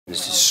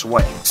This is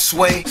sway.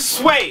 Sway.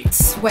 Sway.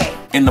 Sway.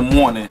 In the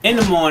morning. In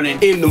the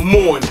morning. In the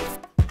morning.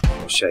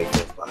 Don't shake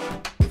your body.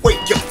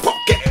 Wake your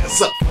fuck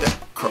ass up. That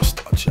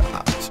crust out your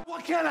eyes.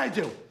 What can I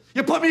do?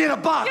 You put me in a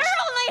box. You're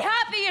only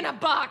happy in a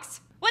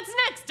box. What's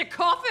next, a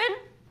coffin?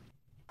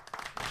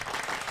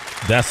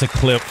 That's a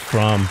clip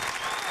from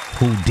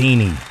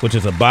Houdini, which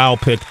is a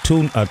biopic,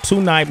 a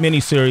two-night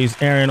miniseries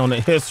airing on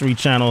the History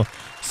Channel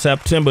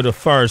September the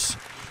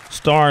 1st,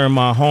 starring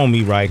my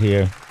homie right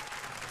here.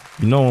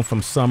 You know him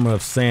from Summer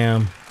of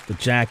Sam, The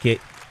Jacket,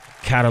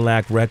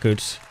 Cadillac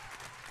Records,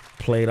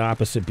 played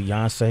opposite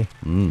Beyonce.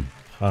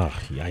 Oh,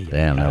 yeah.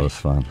 Damn, that was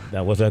fun.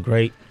 That was a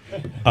great.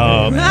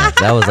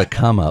 That was a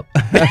come up. They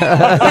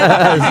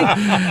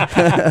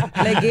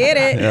get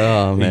it.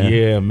 Oh man.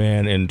 Yeah,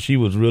 man, and she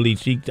was really.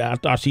 I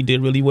thought she did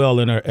really well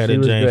in her Etta She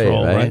was James great,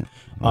 role, right?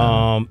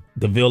 Wow.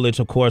 The Village,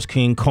 of course,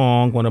 King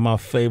Kong, one of my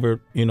favorite,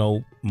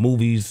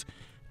 movies,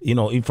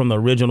 even from the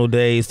original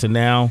days to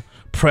now.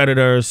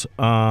 Predators,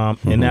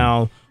 and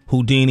now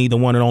Houdini, the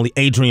one and only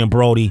Adrien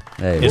Brody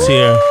is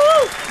here.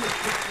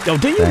 Yo,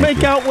 didn't you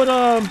make out with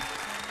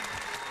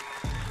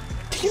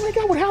Did you make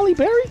out with Halle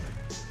Berry?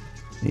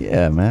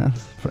 Yeah, man.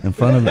 In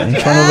front of the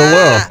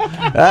world.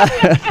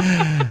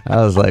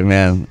 I was like,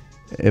 man,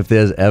 if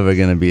there's ever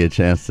gonna be a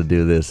chance to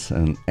do this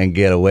and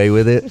get away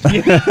with it,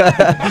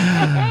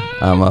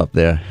 I'm up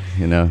there,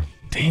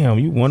 Damn,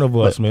 you one of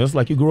us, man. It's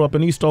like you grew up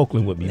in East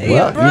Oakland with me.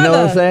 Well, you know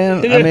what I'm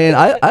saying? I mean,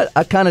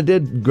 I kind of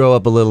did grow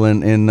up a little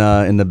in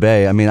the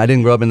Bay. I mean, I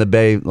didn't grow up in the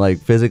Bay like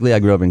physically. I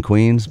grew up in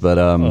Queens, but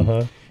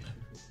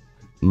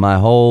my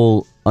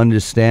whole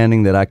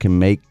understanding that I can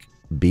make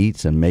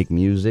beats and make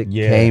music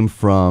came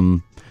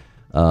from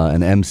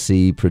an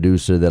MC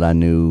producer that I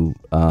knew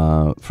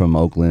from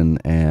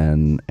Oakland,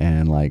 and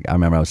like I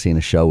remember I was seeing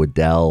a show with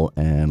Dell,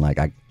 and like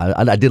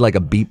I did like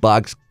a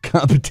beatbox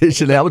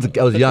competition. I was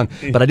young,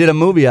 but I did a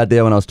movie out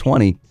there when I was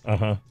 20.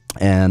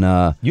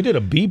 And you did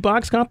a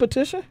beatbox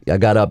competition? I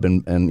got up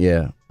and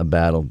a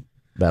battle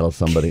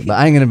somebody, but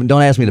I ain't gonna.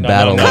 Don't ask me to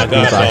battle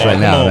beatbox right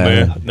now,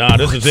 man. Nah,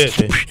 this is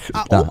it.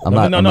 I'm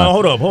not.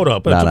 Hold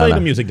up. Play the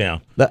music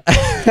down.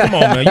 Come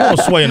on, man. You don't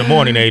sway in the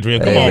morning,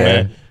 Adrian. Come on,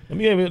 man.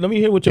 Let me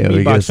hear what your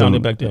beatbox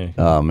sounded back then.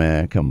 Oh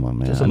man, come on,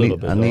 man. Just a little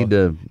bit. I need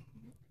to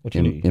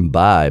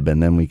imbibe,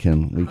 and then we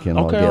can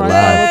all get right,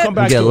 live. We'll come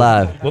back to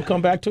live. It. We'll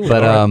come back to it.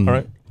 But all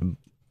right.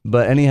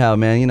 But anyhow,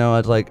 man,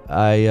 it's like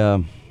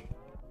So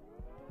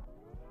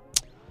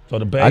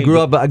the Bay. I grew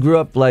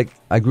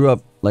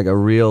up like a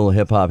real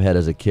hip hop head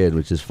as a kid,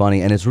 which is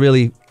funny, and it's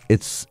really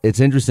it's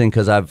interesting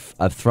because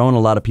I've thrown a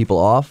lot of people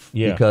off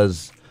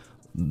because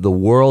the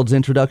world's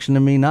introduction to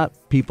me, not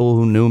people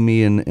who knew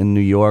me in New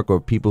York or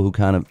people who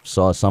kind of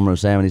saw Summer of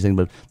Sam and these things,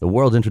 but the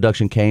world's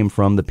introduction came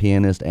from The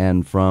Pianist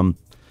and from,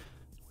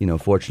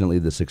 fortunately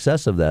the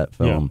success of that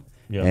film.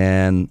 Yeah.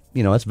 And,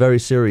 it's very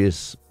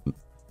serious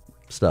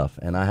stuff,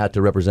 and I had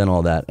to represent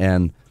all that.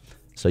 And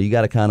so you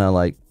got to kind of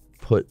like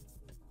put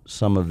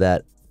some of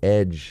that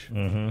edge,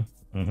 you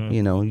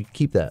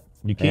keep that.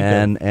 You keep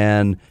that.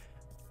 And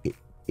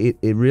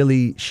it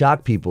really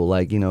shocked people.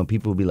 Like,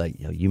 people would be like,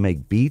 yo, you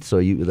make beats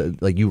or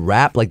you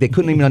rap? Like, they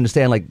couldn't even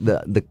understand like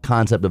the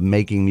concept of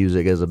making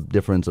music as a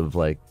difference of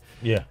like,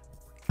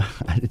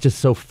 it's just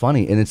so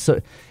funny. And it's so,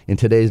 in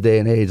today's day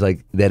and age,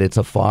 like that it's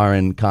a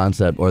foreign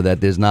concept or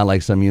that there's not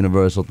like some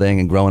universal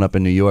thing. And growing up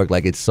in New York,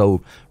 like it's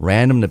so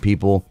random to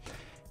people,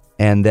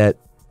 and that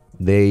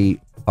they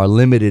are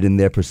limited in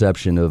their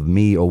perception of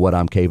me or what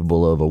I'm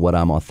capable of or what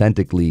I'm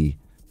authentically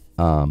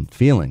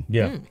feeling.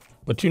 Yeah.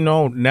 But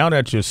now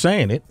that you're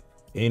saying it,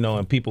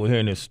 and people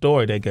hearing this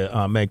story, they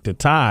can make the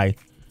tie.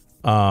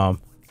 I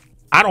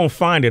don't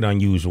find it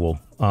unusual.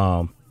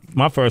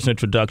 My first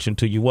introduction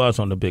to you was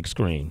on the big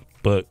screen.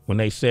 But when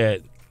they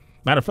said,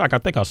 matter of fact, I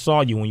think I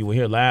saw you when you were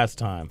here last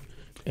time.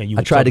 And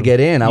I tried to get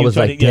in. I was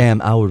like,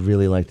 damn, I would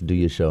really like to do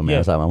your show, man. I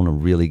was like, I want to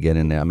really get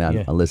in there. I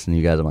mean, I listen to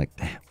you guys. I'm like,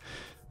 damn.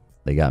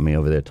 They got me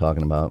over there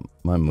talking about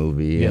my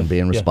movie and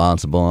being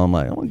responsible. I'm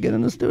like, I want to get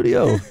in the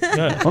studio.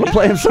 I want to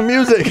play him some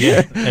music.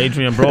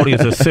 Adrien Brody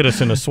is a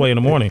citizen of Sway in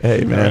the Morning.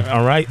 Hey, man.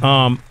 All right.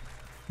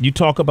 You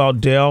talk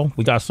about Dell.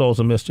 We got Souls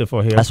of Mischief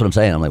for here. That's what I'm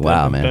saying. I'm like,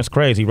 wow, man. That's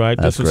crazy, right?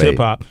 That's this is hip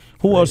hop.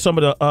 Who are some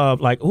of the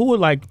who were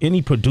like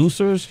any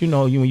producers?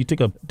 When you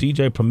think of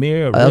DJ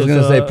Premier. I was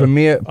gonna say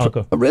Premier.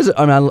 RZA.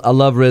 I mean, I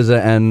love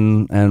RZA,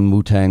 and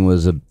Wu-Tang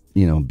was a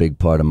big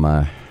part of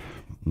my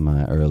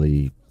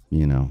early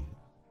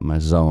my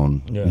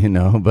zone.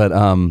 But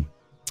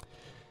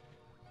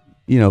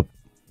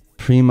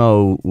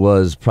Primo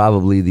was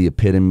probably the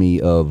epitome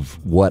of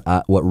what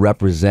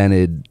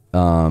represented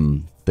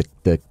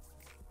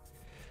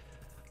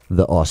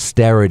the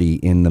austerity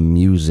in the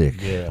music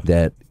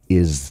that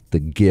is the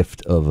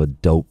gift of a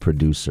dope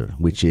producer,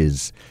 which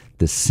is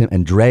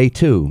and Dre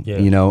too,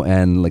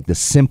 and like the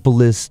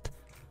simplest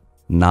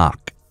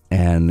knock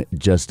and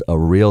just a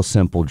real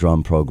simple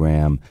drum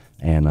program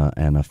and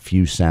a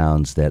few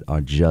sounds that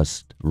are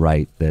just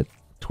right, that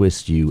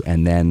twist you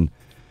and then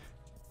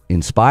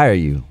inspire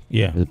you,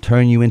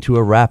 turn you into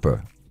a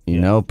rapper.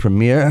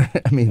 Premier,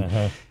 I mean,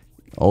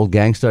 old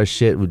gangsta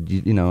shit would,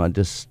 you know, it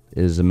just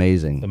is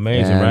amazing.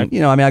 Amazing, and, right?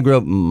 You know, I mean, I grew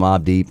up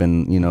Mobb Deep,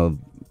 and you know,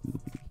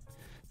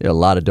 there are a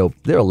lot of dope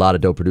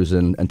producers,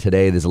 and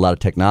today there's a lot of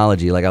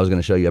technology. Like I was going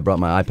to show you, I brought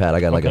my iPad.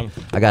 I got like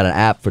I got an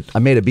app for. I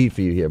made a beat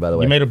for you here, by the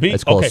way. You made a beat?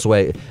 It's called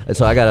Sway.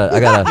 So I got a.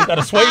 You got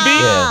a sway beat?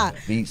 Yeah,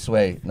 beat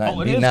Sway. Not,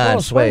 it beat is 9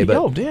 called Sway. But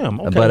Yo,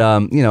 damn. Okay.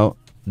 But you know,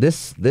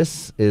 this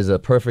is a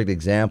perfect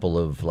example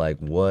of like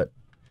what.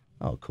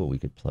 Oh, cool. We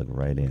could plug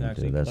right in,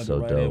 dude. That's so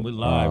dope. We're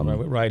live, right?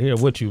 We're right here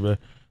with you, man.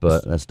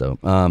 But that's dope.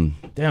 Damn,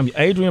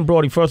 Adrien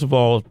Brody, first of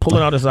all,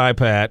 pulling out his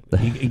iPad.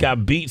 He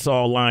got beats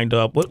all lined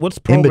up. What's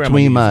in program?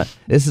 between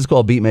this is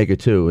called Beatmaker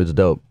 2. It's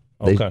dope.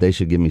 They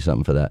should give me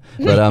something for that.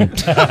 But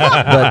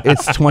but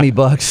it's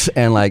 $20,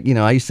 and like, you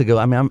know, I used to go.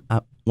 I mean,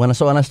 when I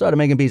started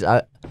making beats,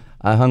 I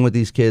hung with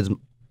these kids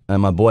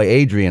and my boy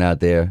Adrian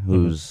out there,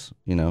 who's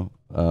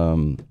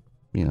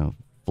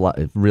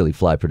really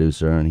fly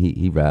producer, and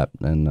he rapped,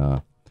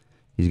 and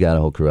he's got a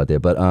whole crew out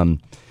there. But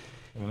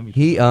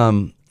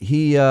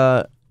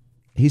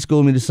he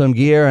schooled me to some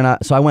gear, and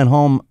so I went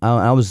home.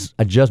 I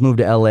just moved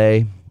to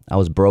LA. I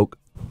was broke,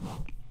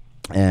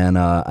 and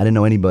I didn't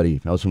know anybody.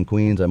 I was from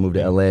Queens. I moved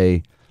to LA.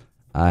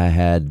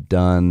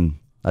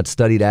 I'd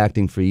studied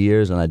acting for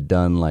years, and I'd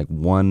done like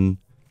one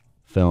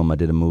film. I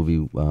did a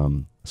movie,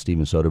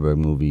 Steven Soderbergh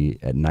movie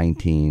at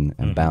 19,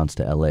 and bounced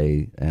to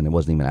LA, and it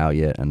wasn't even out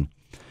yet. And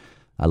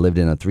I lived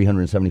in a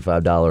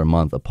 $375 a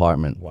month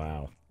apartment.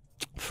 Wow.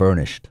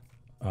 Furnished.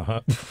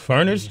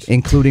 Furnished?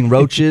 Including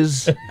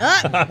roaches.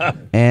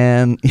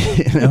 And,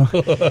 you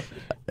know,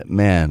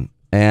 man.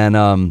 And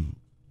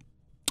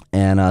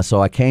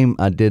so I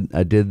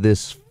did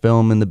this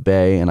film in the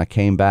Bay, and I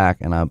came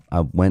back, and I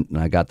went and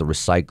I got the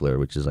Recycler,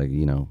 which is like,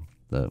 you know,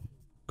 the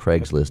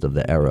Craigslist of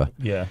the era.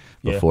 Yeah.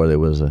 Before there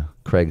was a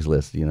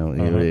Craigslist, you know,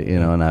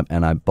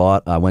 and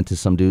I went to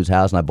some dude's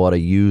house, and I bought a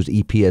used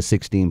EPS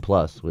 16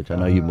 Plus, which I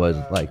know you was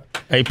like.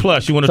 Hey,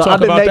 Plus, you want to talk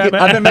about that,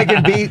 man? I've been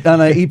making beat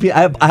on an EP.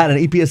 I had an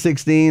EPS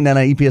 16, then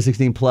an EPS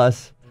 16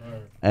 Plus,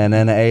 and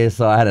then an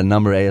ASR. I had a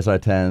number of ASR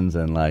 10s,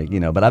 and like, you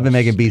know, but I've been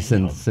making beats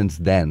since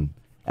then.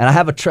 And I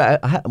have a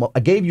track. I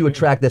gave you a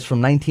track that's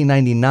from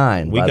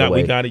 1999. We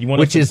got it. You want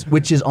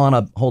which is on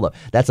a hold up.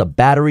 That's a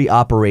battery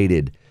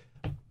operated.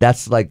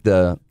 That's like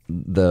the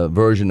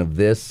version of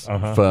this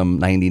from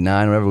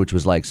 '99 or whatever, which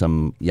was like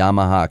some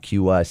Yamaha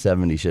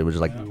QY70 shit, which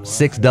is like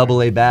 6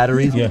 AA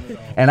batteries. Yeah.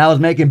 And I was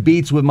making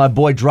beats with my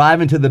boy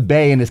driving to the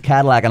Bay in his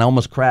Cadillac, and I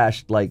almost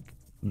crashed, like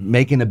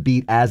making a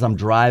beat as I'm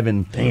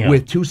driving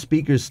with 2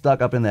 speakers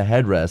stuck up in the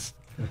headrest.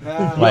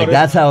 Like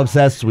that's how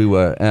obsessed we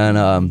were.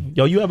 And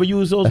yo, you ever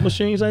use those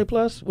machines, A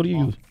Plus? What do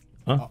you use?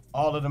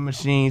 All of the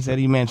machines that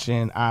he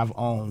mentioned, I've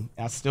owned.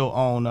 I still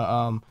own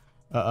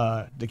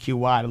the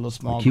QY, the little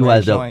small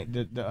QY's joint,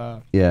 the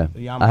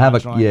Yamaha I have a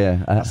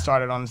joint. I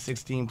started on the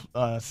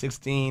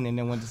 16 and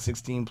then went to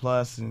 16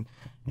 Plus and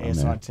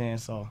ASR 10.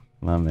 So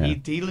my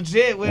man. He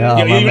legit with Oh,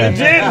 it. You legit,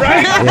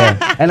 right?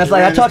 Yeah. And it's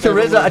like I talked to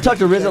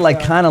RZA like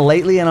kind of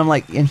lately, and I'm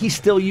like, and he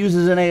still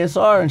uses an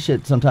ASR and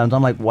shit sometimes.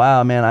 I'm like,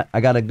 wow, man,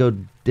 I gotta go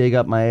dig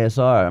up my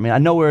ASR. I mean, I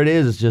know where it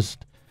is. It's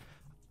just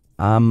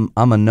I'm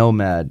a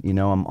nomad, you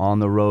know. I'm on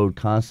the road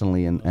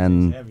constantly,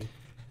 and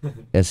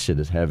this shit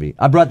is heavy.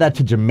 I brought that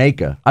to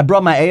Jamaica. I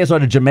brought my ASR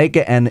to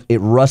Jamaica, and it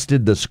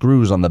rusted the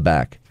screws on the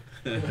back.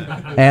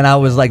 And I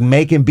was like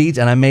making beats,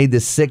 and I made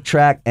this sick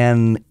track,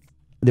 and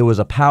there was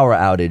a power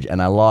outage,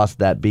 and I lost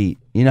that beat.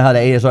 You know how the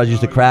ASRs used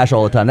to crash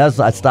all the time?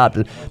 I stopped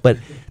it. But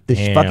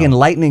the fucking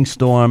lightning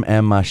storm,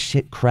 and my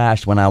shit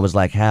crashed when I was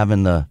like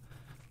having the,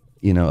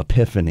 you know,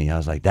 epiphany. I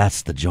was like,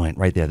 that's the joint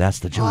right there. That's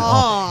the joint.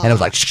 And it was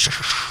like,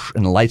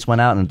 and the lights went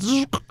out, and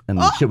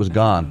the shit was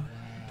gone.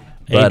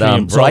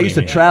 But so I used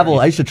to travel.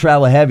 I used to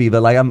travel heavy,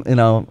 but like I'm, you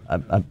know,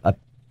 I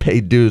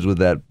paid dues with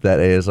that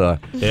ASR.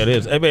 There it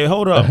is. Hey, man,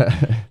 hold up.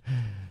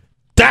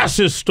 That's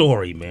his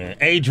story, man.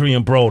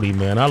 Adrien Brody,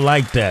 man. I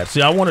like that.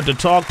 See, I wanted to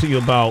talk to you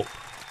about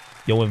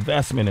your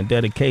investment and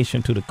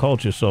dedication to the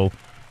culture. So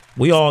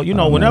we all, you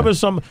know,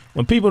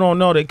 when people don't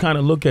know, they kind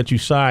of look at you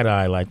side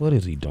eye, like, what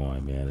is he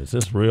doing, man? Is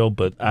this real?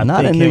 But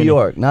not in New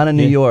York.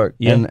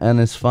 Yeah. And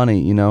it's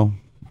funny, you know.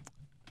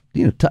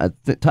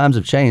 Times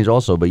have changed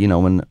also, but you know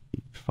when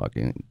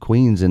fucking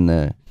Queens in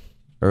the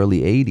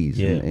early '80s,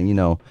 and you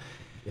know,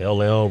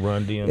 LL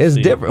Run DMC. It's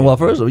different. Well,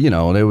 first of all, you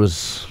know, there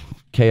was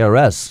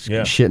KRS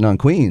shitting on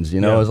Queens. You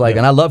know, it was like,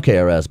 and I love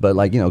KRS, but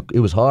like, you know, it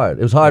was hard.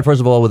 It was hard, first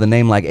of all, with a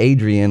name like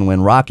Adrian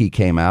when Rocky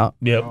came out.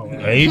 Yep,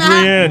 Adrian.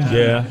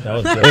 Yeah, that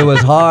was great. It was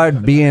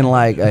hard being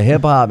like a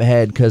hip hop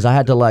head because I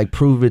had to like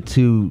prove it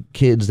to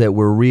kids that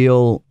were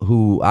real,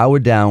 who I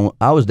was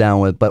down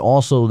with, but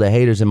also the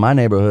haters in my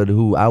neighborhood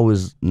who I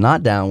was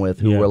not down with,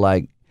 who were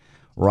like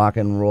rock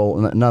and roll.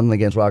 Nothing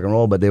against rock and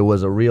roll, but there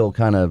was a real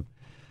kind of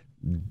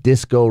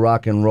disco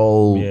rock and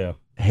roll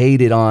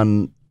hated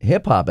on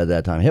hip hop at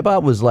that time. Hip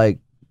hop was like,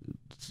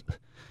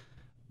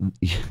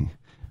 it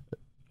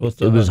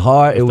was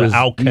hard. It was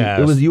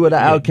outcast. It was you were the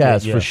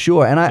outcast for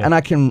sure. And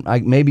I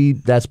maybe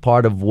that's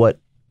part of what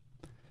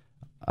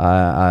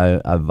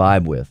I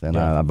vibe with, and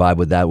I vibe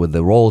with that with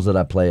the roles that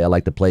I play. I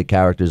like to play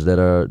characters that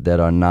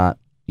are not,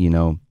 you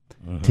know,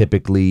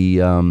 typically,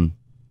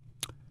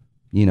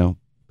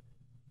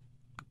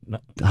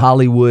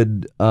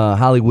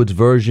 Hollywood's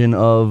version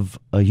of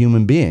a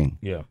human being.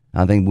 Yeah.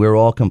 I think we're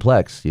all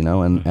complex,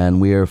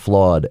 and we are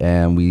flawed,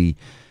 and I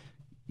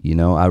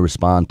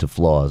respond to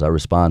flaws. I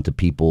respond to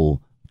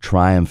people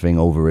triumphing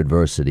over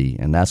adversity,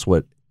 and that's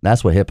what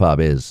hip hop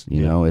is.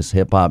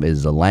 Hip hop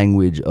is a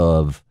language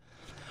of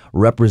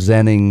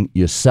representing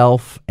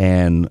yourself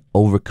and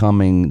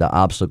overcoming the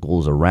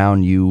obstacles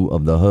around you,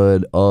 of the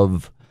hood,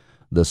 of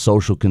the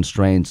social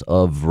constraints,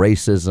 of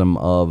racism,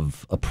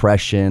 of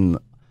oppression,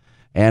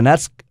 and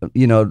that's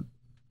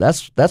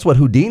what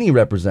Houdini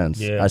represents.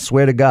 Yeah. I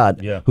swear to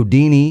God, yeah.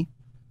 Houdini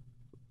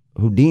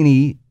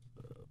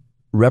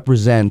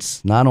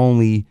represents not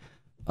only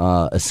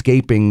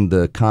escaping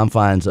the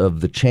confines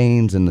of the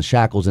chains and the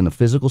shackles in a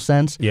physical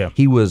sense. Yeah.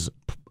 He was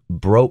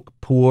broke,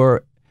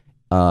 poor,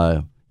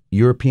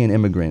 European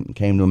immigrant,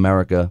 came to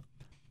America,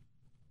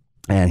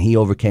 and he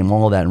overcame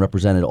all of that and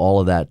represented all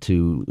of that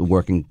to the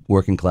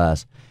working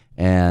class.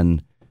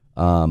 And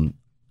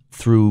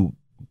through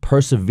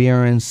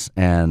perseverance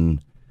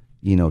and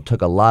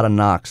took a lot of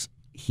knocks,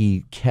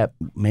 he kept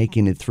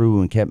making it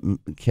through and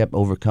kept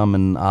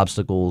overcoming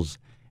obstacles.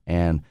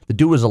 And the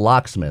dude was a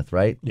locksmith,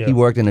 right? Yeah. He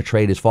worked in a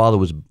trade. His father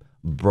was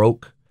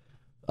broke.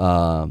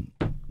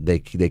 They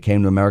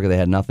came to America. They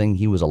had nothing.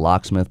 He was a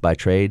locksmith by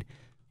trade.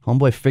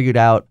 Homeboy figured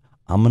out,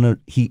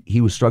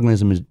 he was struggling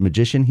as a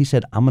magician. He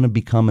said, I'm going to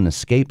become an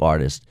escape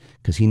artist,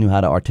 because he knew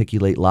how to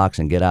articulate locks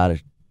and get out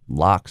of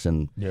locks.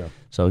 And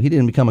so he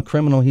didn't become a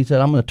criminal. He said,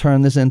 I'm going to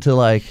turn this into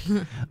like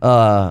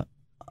a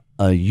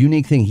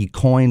unique thing. He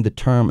coined the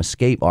term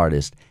escape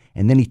artist.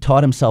 And then he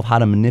taught himself how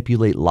to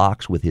manipulate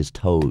locks with his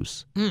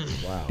toes.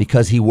 Wow.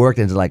 Because he worked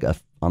as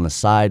on the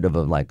side of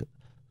a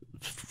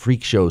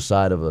freak show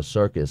side of a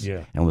circus,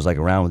 and was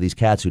around with these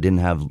cats who didn't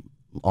have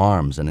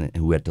arms and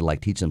who had to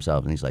teach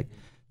themselves. And he's like,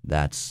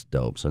 that's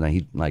dope. So then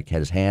he had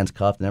his hands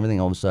cuffed and everything.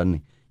 All of a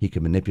sudden he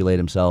could manipulate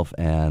himself,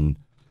 and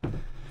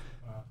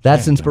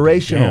that's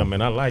inspirational. Yeah,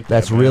 man, I like that.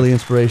 That's really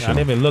inspirational. I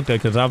didn't even look at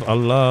it, because I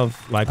love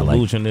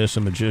illusionists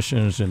and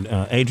magicians. And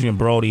Adrien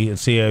Brody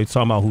is here. He's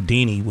talking about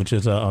Houdini, which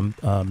is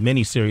a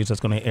mini-series that's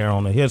going to air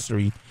on the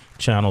History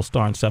Channel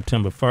starting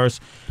September 1st.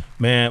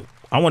 Man,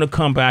 I want to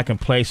come back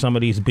and play some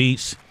of these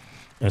beats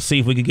and see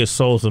if we can get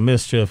Souls of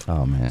Mischief.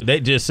 Oh, man.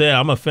 They just said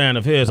I'm a fan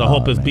of his. I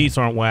hope his beats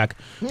aren't whack.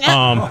 They ain't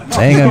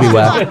gonna be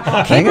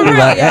whack. They ain't gonna be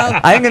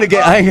whack. I ain't gonna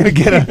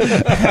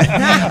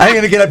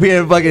get up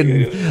here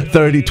fucking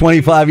 30,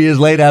 25 years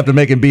later after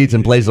making beats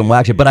and play some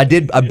whack shit. But I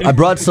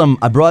brought some.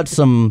 I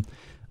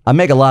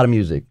make a lot of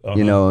music,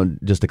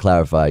 just to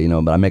clarify,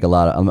 but I make a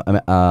lot of.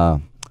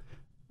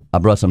 I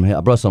brought some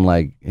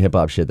like hip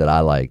hop shit that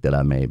I like that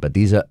I made. But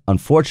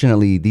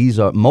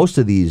most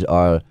of these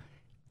are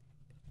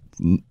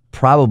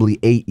probably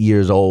 8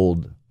 years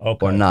old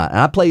or not. And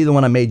I play you the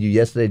one I made you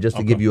yesterday just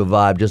to give you a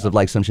vibe, just of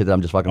like some shit that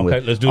I'm just fucking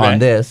with let's do on that.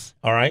 This.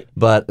 All right.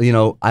 But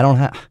I don't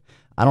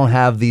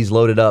have these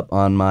loaded up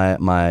on my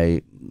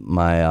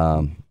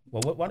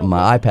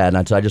iPad,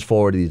 and so I just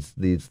forward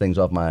these things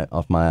off my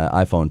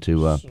iPhone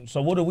to.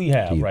 So what do we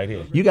have right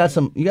here? You got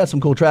some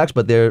cool tracks,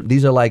 but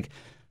these are like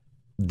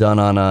done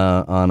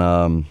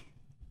on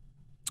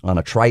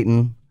a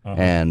Triton.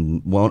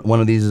 And one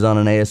of these is on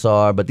an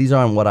ASR, but these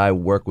aren't what I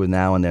work with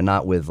now, and they're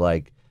not with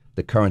like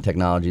the current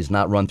technology. It's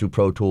not run through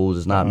Pro Tools.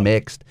 It's not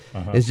mixed.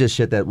 It's just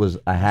shit that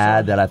I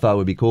had that I thought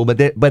would be cool. But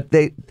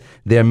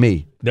they're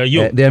me. They're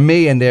you. They're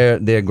me, and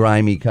they're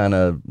grimy kind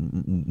of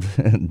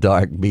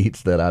dark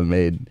beats that I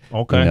made.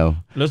 Okay.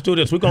 Let's do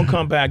this. We're gonna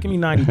come back. Give me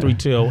 93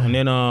 till, and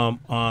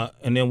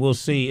then we'll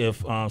see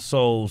if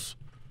Souls.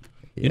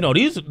 Yeah.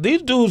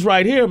 These dudes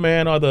right here,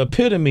 man, are the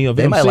epitome of MCs.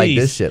 They might like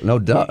this shit. No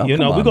doubt. We're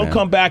going to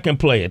come back and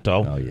play it,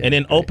 though. And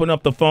then open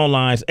up the phone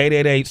lines,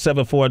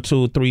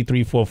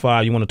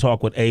 888-742-3345. You want to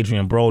talk with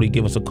Adrien Brody,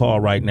 give us a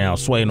call right now.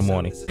 Sway in the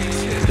morning.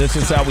 This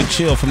is how we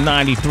chill from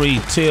 93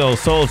 till.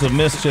 Souls of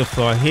Mischief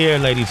are here,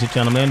 ladies and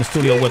gentlemen. In the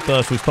studio with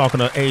us, we're talking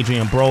to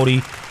Adrien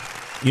Brody.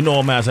 You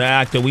know him as an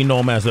actor. We know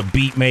him as a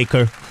beat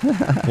maker.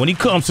 When he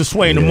comes to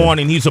Sway in the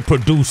morning, he's a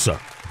producer.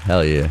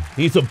 Hell yeah.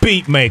 He's a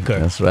beat maker.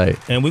 That's right.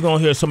 And we're going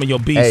to hear some of your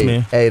beats,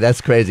 man. Hey, that's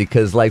crazy,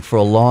 because like for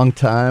a long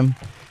time,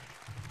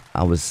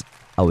 I was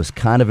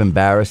kind of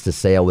embarrassed to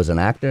say I was an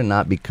actor,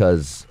 not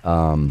because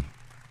I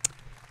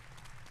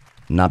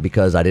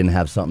didn't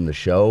have something to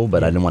show,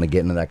 but I didn't want to get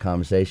into that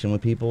conversation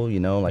with people, I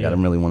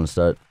didn't really want to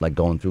start like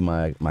going through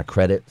my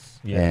credits.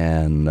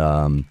 And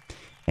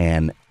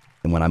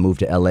when I moved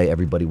to LA,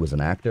 everybody was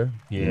an actor.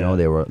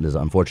 There's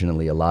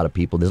unfortunately a lot of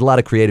people. There's a lot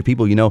of creative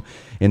people,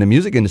 in the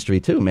music industry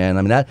too, man.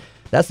 I mean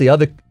that's the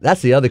other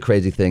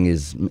crazy thing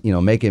is,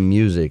 making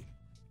music,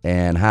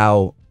 and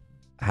how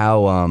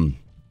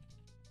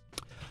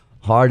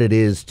hard it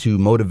is to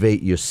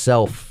motivate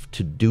yourself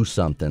to do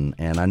something.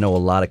 And I know a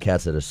lot of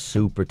cats that are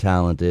super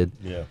talented,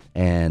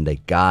 and they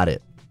got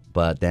it,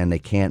 but then they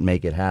can't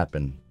make it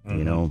happen,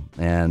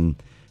 and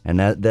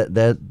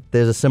that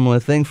there's a similar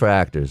thing for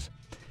actors.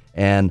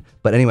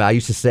 But anyway, I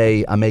used to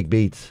say I make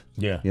beats.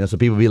 So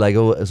people be like,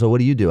 "Oh, so what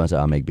do you do?" I said,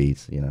 "I make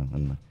beats."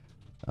 And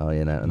Oh,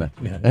 yeah, no.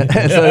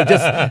 So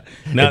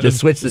it just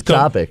switched the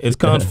topic. It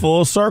comes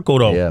full circle,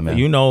 though. Yeah, man.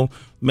 You know,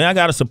 man, I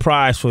got a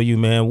surprise for you,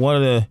 man.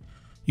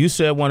 You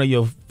said one of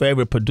your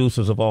favorite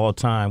producers of all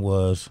time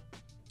was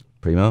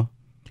Primo.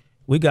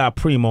 We got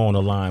Primo on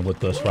the line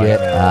with us right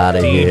Get now. out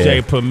of here.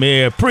 DJ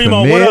Premier.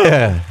 Primo, what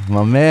up?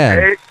 My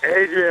man.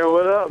 Hey, Adrian,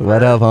 what up?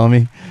 What up,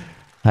 homie?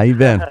 How you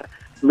been?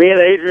 Me and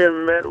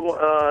Adrian met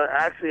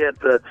actually at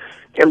the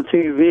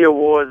MTV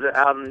Awards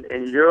out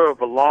in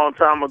Europe a long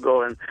time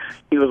ago, and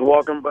he was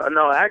walking by.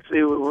 No,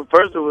 actually,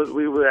 first I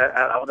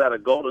was at a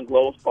Golden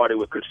Globes party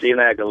with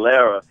Christina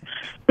Aguilera,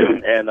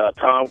 and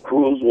Tom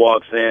Cruise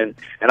walks in,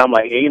 and I'm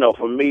like, you know,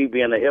 for me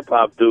being a hip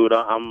hop dude,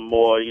 I'm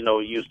more, you know,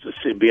 used to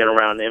being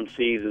around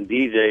MCs and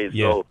DJs,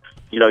 so.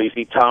 You know, you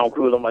see Tom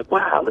Cruise, I'm like,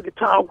 wow, look at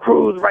Tom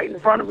Cruise right in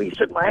front of me. He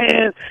shook my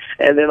hand.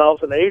 And then all of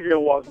a sudden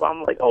Adrian walks by.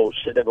 I'm like, oh,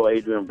 shit, there go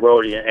Adrien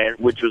Brody, and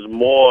which was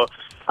more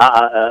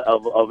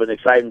of an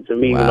excitement to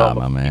me. Wow, you know,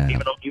 my man.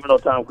 Even though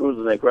Tom Cruise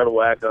is an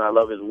incredible actor and I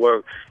love his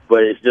work,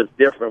 but it's just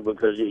different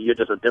because you're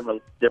just a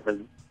different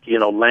you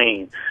know,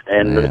 lane.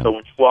 And so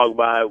when you walk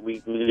by, we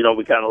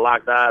kind of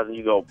locked eyes, and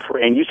you go,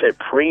 and you said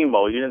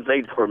Primo. You didn't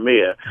say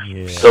Premier.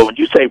 Yeah. So when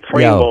you say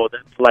Primo,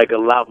 that's like a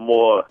lot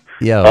more.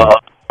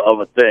 Of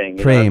a thing.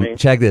 You know what I mean?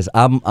 Check this.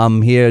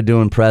 I'm here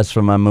doing press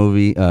for my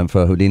movie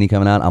for Houdini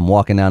coming out. I'm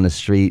walking down the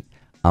street.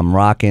 I'm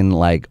rocking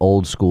like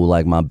old school,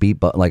 like my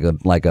like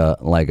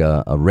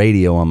a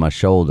radio on my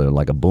shoulder,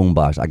 like a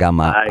boombox. I got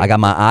my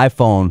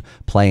iPhone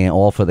playing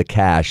All for the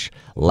Cash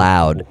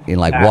loud, and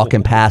like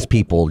walking past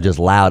people just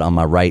loud on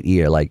my right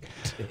ear. Like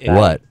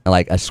what?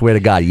 Like I swear to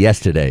God,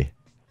 yesterday.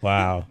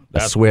 Wow.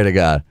 I swear to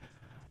God.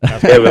 I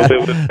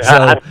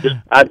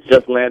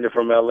just landed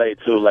from LA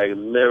too. Like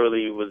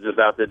literally, was just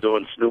out there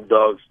doing Snoop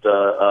Dogg's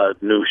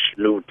new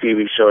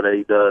TV show that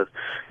he does,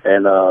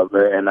 and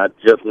I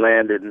just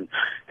landed, and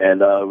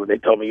they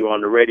told me you were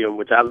on the radio,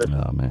 which I listen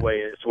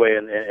to Sway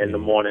in the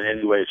morning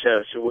anyway.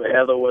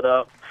 Heather, what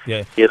up?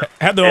 Yeah,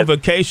 Heather on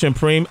vacation,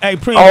 Preem. Hey,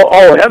 Preem.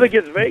 Oh, Heather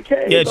gets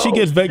vacay. Yeah, she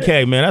gets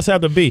vacay, man. That's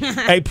Heather B.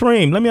 Hey,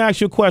 Preem, let me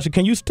ask you a question.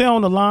 Can you stay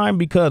on the line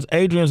because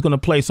Adrian's gonna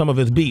play some of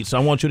his beats? I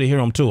want you to hear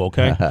them too,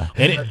 okay?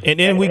 and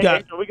then we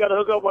got to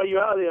hook up while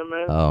you're out here,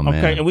 man. Oh, man.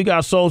 Okay, and we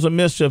got Souls of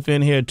Mischief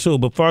in here too.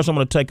 But first, I'm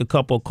gonna take a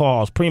couple of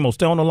calls. Primo,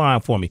 stay on the line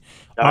for me.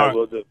 All right,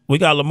 we'll do. We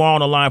got Lamar on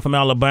the line from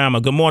Alabama.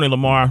 Good morning,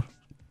 Lamar.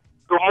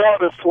 Good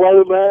morning,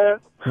 Sway, man.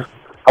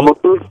 I'm a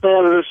big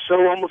fan of the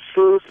show. I'm a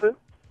citizen.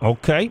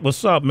 Okay,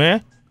 what's up,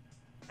 man?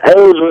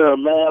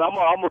 Adrian, man,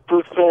 I'm a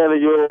big fan of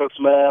yours,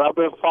 man. I've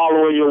been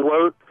following your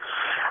work.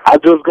 I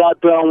just got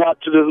done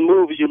watching this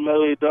movie you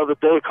made the other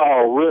day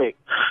called Rick.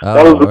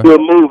 That was a good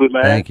movie,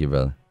 man. Thank you,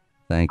 brother.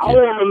 Thank you. I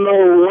want to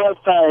know one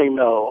thing,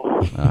 though.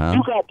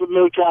 You got to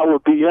make out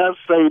with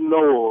Beyonce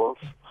Knowles.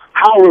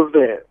 How is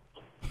that?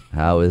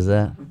 How is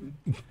that?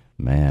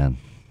 Man,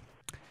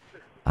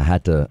 I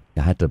had to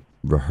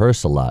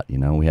rehearse a lot, you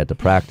know. We had to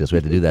practice. We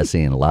had to do that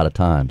scene a lot of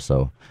times,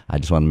 so I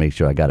just want to make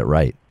sure I got it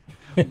right.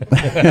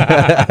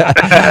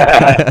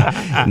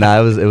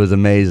 No, it was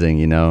amazing,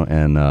 you know,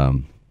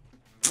 and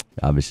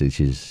obviously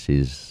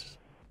she's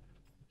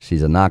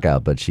a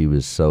knockout, but she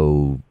was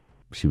so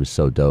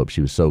dope.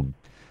 She was so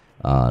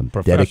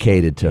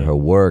dedicated to her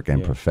work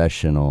and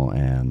professional,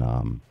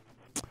 and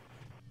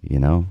you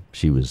know,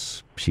 she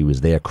was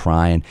there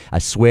crying. I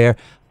swear,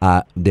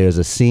 there's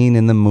a scene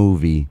in the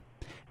movie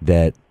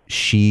that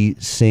she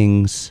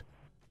sings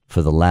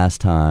for the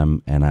last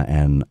time, and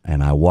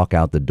I walk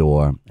out the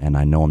door, and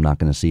I know I'm not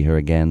going to see her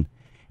again,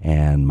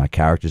 and my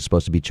character's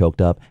supposed to be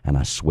choked up, and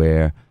I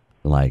swear,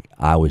 like,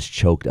 I was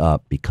choked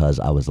up because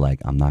I was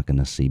like, I'm not going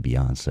to see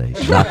Beyonce.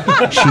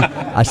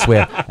 I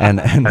swear, and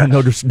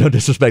no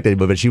disrespect to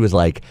anybody, but she was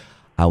like,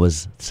 I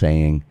was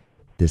saying,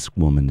 this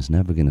woman is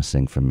never going to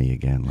sing for me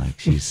again. Like,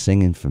 she's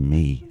singing for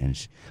me, and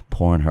she's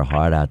pouring her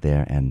heart out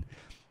there, and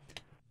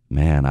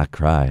man, I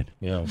cried.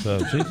 Yeah, so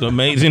she's an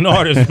amazing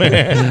artist,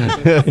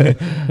 man.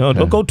 No,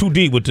 don't go too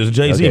deep with this.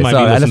 Jay-Z might be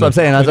listening. That's what I'm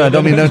saying. I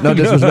don't mean no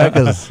disrespect,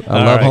 because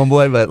I love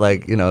Homeboy, but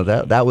like, you know,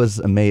 that was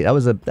amazing.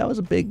 That was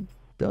a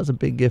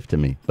big gift to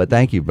me. But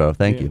thank you, bro.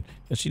 Thank you.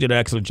 And she did an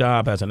excellent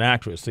job as an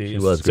actress. She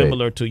was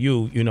similar to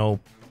you. You know,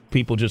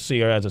 people just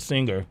see her as a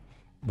singer,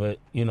 but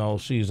you know,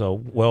 she's a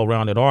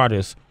well-rounded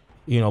artist.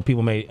 You know,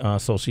 people may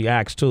so she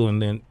acts too,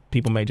 and then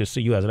people may just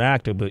see you as an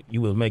actor, but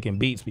you was making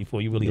beats before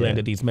you really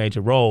landed these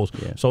major roles.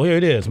 Yeah. So here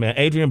it is, man.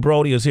 Adrien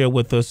Brody is here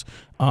with us.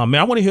 Man,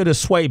 I want to hear this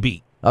Sway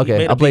beat.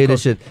 Okay, I'll play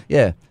this shit.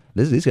 Yeah,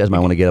 these guys might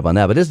want to get up on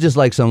that, but it's just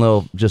like some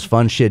little just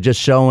fun shit,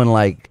 just showing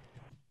like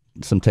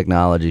some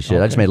technology shit.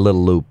 Okay. I just made a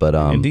little loop, but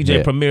and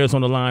DJ Premier's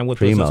on the line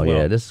with us as well.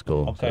 Yeah, this is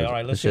cool. Okay, all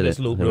right, let's hear this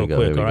loop real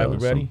quick. All right, we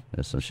ready?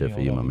 There's some shit for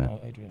you, my man.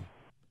 Adrian.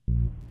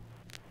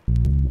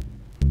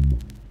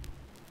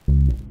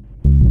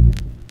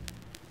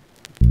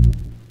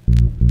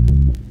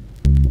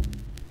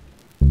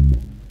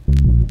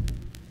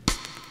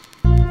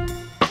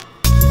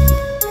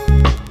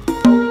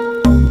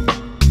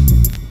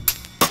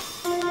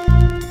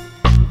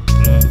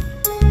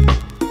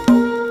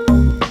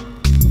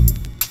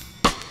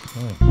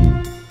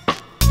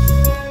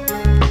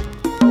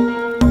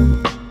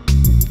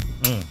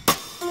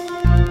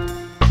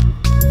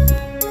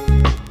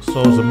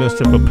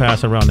 Extra for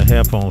passing around the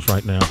headphones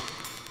right now.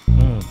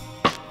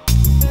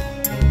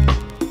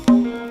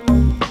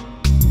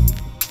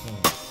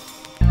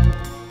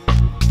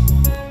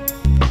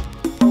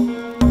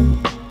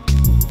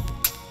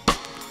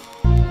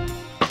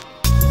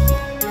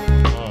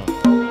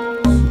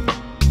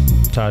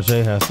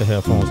 Tajay has the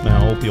headphones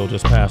now. Opio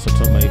just passed it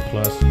to him. A+.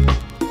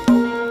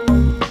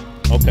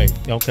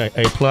 Okay.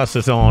 A+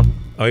 is on.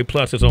 A+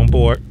 is on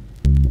board.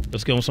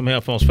 Let's give him some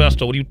headphones.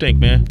 Festo, what do you think,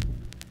 man?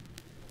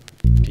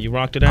 Can you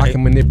rock to that? I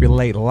can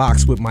manipulate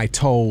locks with my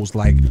toes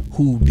like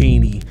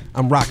Houdini.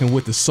 I'm rocking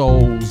with the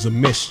Souls of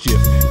Mischief.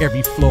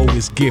 Every flow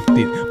is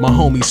gifted. My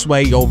homie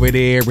Sway over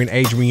there and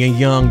Adrian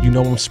Younge. You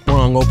know I'm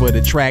sprung over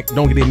the track.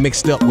 Don't get it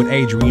mixed up with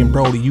Adrien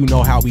Brody. You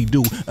know how we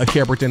do. A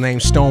character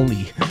named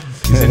Stony.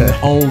 Is in the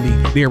only.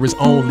 There is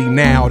only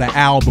now. The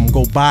album.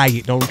 Go buy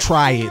it. Don't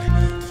try it.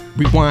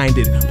 Rewind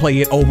it, play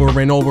it over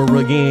and over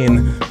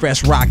again.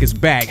 Fresh Rock is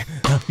back.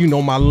 You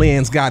know my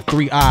lens got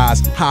 3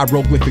 eyes.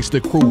 Hieroglyphics, the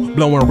crew,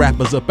 blowing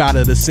rappers up out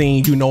of the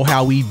scene. You know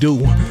how we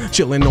do.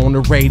 Chilling on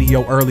the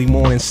radio, early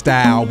morning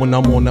style. When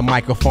I'm on the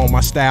microphone, my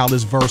style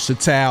is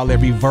versatile.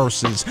 Every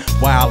verse is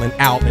wildin'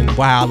 out and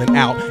wildin'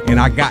 out. And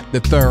I got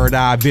the third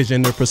eye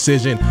vision, the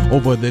precision.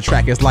 Over the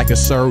track is like a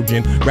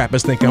surgeon.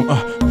 Rappers think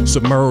I'm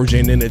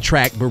submerging in the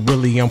track, but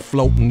really I'm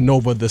floating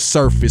over the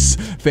surface.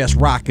 Fresh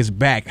Rock is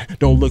back.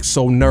 Don't look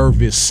so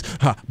nervous.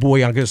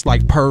 Boy, I'm just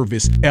like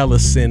Purvis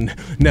Ellison,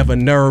 never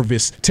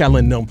nervous.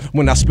 Telling them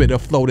when I spit a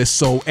flow that's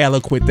so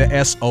eloquent, the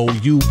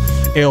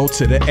S-O-U-L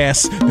to the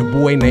S. The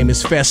boy name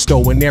is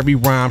Festo, and every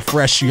rhyme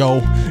fresh, yo.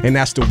 And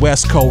that's the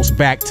West Coast,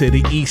 back to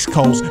the East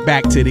Coast,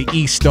 back to the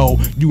East, though.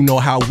 You know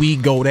how we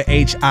go, the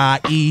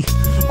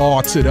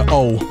H-I-E-R to the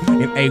O.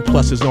 And A+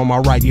 is on my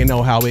right, you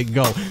know how it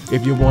go.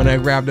 If you wanna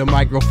grab the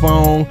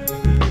microphone, go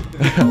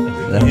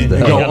on and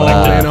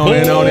on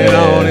and on and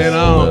on and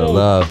on.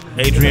 Love.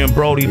 Adrien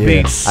Brody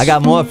beats. I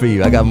got more for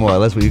you.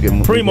 That's what you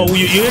get. Primo,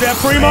 you hear that,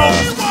 Primo?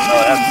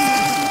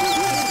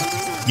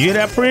 You hear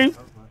that, Prim?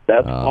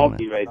 That's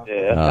funky right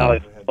there. That's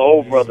like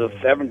Soul Brothers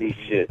 70s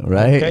shit.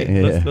 Right?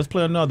 Okay, Yeah. let's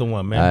play another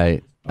one, man. All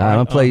right. I'm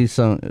gonna play you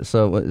some.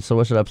 So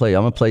what should I play?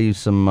 I'm gonna play you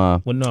some.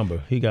 What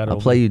number? He got. I'm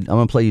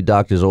gonna play you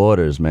Doctor's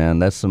Orders, man.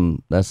 That's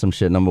some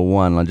shit. Number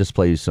one. I'll just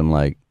play you some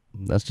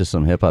that's just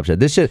some hip hop shit.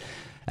 This shit,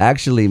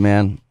 actually,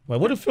 man. What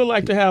would it feel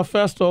like to have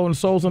Festo and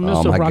Souls of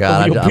Mischief rock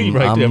God, on your beat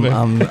right there,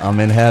 man? I'm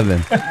in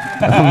heaven.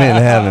 I'm in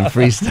heaven,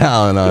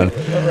 freestyling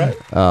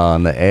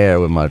on the air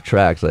with my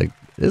tracks. Like,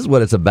 this is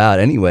what it's about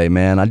anyway,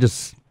 man. I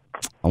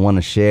want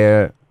to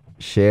share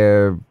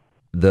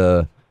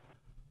the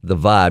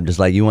vibe, just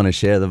like you want to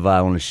share the vibe.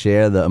 I want to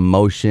share the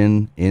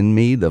emotion in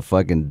me, the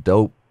fucking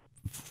dope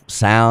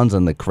sounds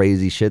and the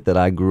crazy shit that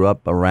I grew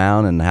up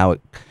around, and how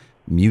it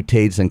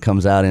mutates and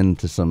comes out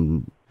into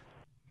some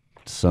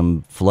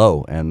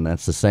flow. And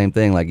that's the same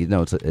thing. Like,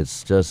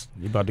 it's just,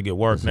 you about to get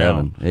work now.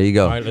 Heaven. There you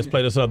go. All right, let's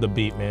play this other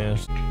beat, man.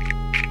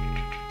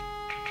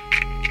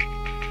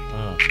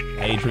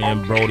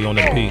 Adrien Brody on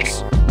the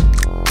beats.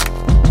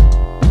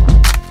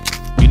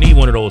 You need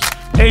one of those.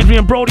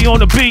 Adrien Brody on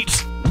the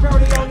beats.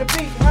 Brody on the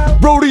beat, huh?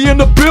 Brody in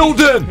the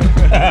building.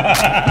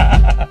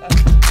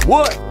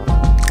 What?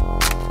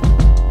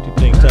 What you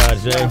think,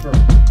 Tajay?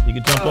 You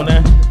can jump on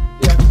that?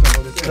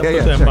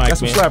 Yeah, that's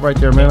some slap right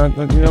there, man.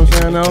 You know what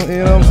I'm saying, though?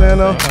 You know what I'm saying,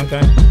 though?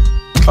 Okay.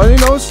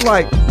 Oh, it's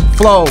like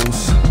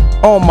flows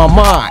on my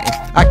mind.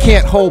 I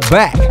can't hold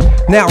back.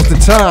 Now's the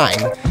time.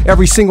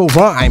 Every single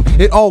rhyme,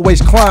 it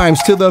always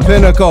climbs to the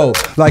pinnacle.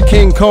 Like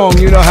King Kong,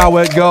 you know how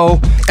it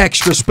go.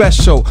 Extra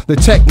special, the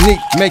technique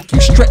make you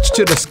stretch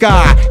to the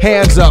sky.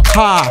 Hands up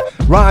high,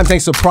 rhymes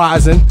ain't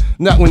surprising.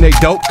 Not when they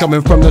dope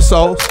coming from the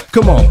soul.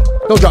 Come on,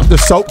 don't drop the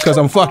soap, cause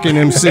I'm fucking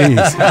MCs. You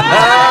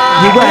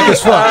whack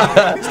as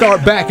fuck,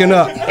 start backing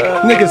up.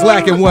 Niggas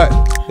lacking what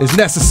is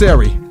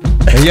necessary.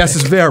 And yes,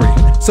 it's very.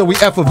 So we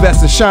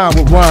effervesce and shine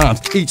with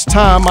rhymes. Each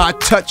time I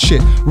touch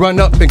it, run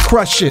up and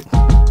crush it.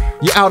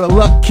 You're out of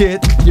luck, kid.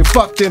 You're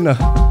fucked in a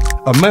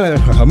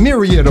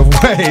myriad of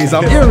ways.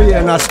 I'm eerie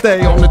and I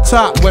stay on the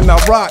top when I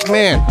rock,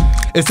 man.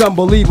 It's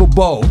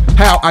unbelievable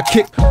how I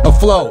kick a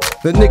flow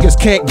that niggas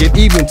can't get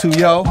even to,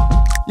 yo.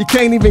 You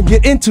can't even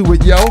get into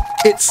it, yo.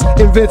 It's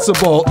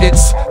invincible.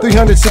 It's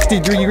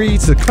 360-degree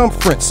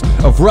circumference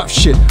of rough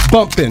shit.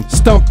 Bumping,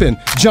 stumping,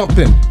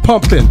 jumping,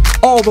 pumping,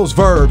 all those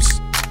verbs.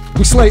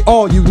 We slay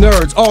all you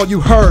nerds, all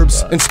you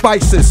herbs and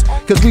spices,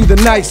 cause we the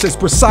nicest,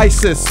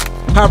 precisest.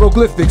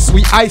 Hieroglyphics,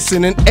 we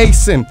icing and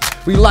acing.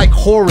 We like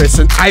Horus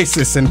and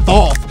Isis and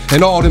Thoth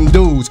and all them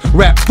dudes.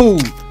 Rap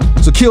food,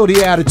 so kill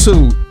the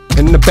attitude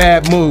and the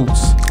bad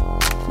moods.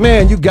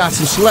 Man, you got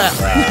some slap.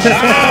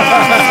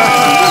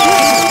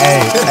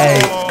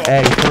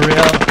 Hey, for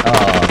real?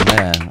 Oh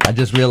man, I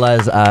just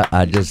realized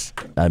I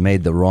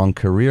made the wrong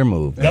career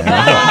move.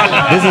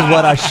 This is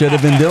what I should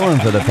have been doing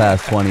for the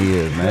past 20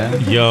 years,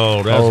 man.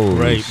 Yo, that's Holy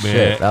great, shit,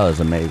 man. That was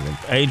amazing.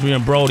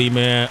 Adrien Brody,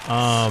 man.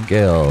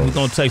 Skills. We're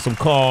gonna take some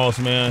calls,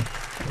 man.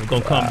 We're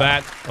gonna come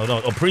back.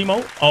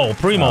 Primo. Primo.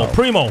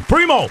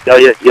 Yo.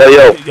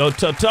 Yo,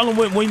 tell him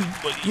when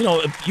you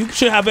know, if you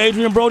should have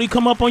Adrien Brody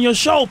come up on your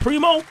show,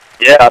 Primo.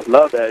 Yeah, I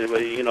love that.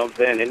 But, you know what I'm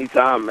saying?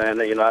 Anytime, man.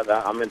 You know,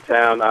 I'm in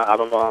town. I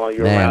don't know how long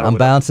you're Man, around. I'm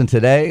bouncing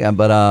today,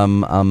 but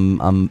I'm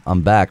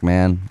back,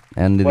 man.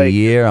 End of the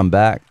year, I'm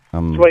back.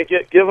 Wait,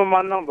 give him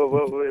my number.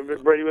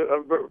 Brady,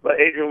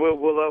 Adrian,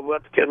 we'll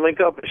have to link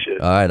up and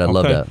shit. All right, I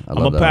love that. I'm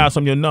gonna pass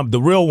him your number,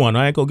 the real one.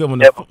 I ain't gonna give him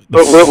the. Yeah,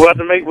 we'll have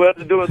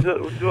to do a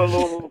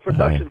little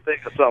production thing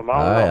or something.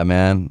 All right,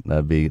 man.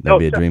 That'd be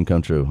a dream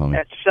come true, homie.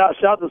 And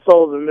shout to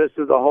Souls of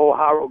Mischief, the whole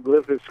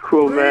hieroglyphics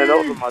crew, man.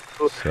 Those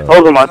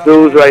are my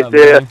dudes right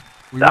there.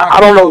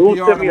 I don't know who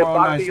sent me a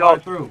box of y'all.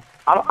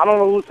 I don't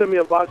know who sent me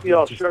a box of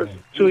y'all shirts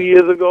 2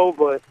 years ago,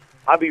 but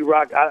I be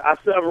rock. I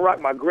still haven't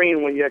rocked my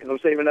green one yet because I'm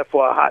saving that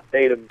for a hot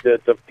day to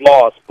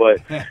floss. But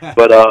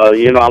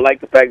you know, I like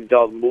the fact that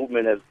y'all's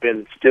movement has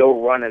been still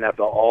running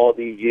after all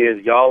these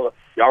years. Y'all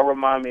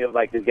remind me of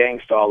like the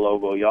Gangsta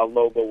logo. Y'all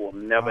logo will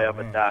never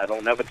ever die.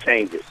 Don't never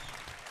change it.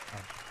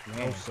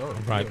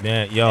 Right,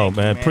 man. Yo,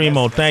 man.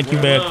 Primo, thank you,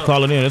 man, for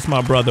calling in. It's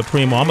my brother,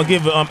 Primo. I'm gonna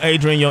give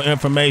Adrian your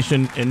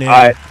information, and then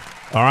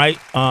all right,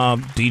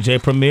 DJ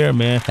Premier,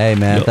 man. Hey,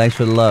 man. Thanks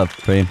for the love,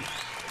 Preem.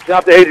 Shout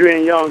out to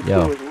Adrian Younge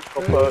too,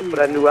 for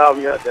that new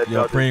album. Yo,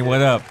 Preem,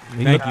 what up?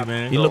 Thank you,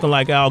 man. You looking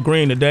like Al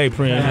Green today,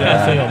 Preem. You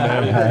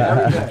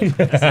gotta see him,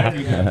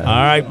 man. All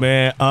right,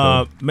 man.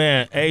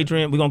 Man,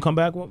 Adrian, we gonna come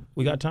back?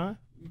 We got time?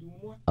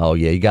 Oh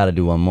yeah, you got to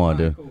do one more,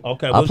 dude.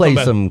 Okay, I'll play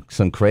some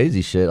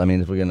crazy shit. I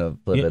mean, if we're gonna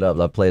flip it up,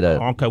 I'll play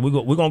that. Okay,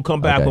 we're gonna come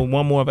back with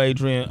one more of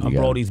Adrien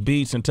Brody's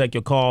beats and take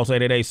your calls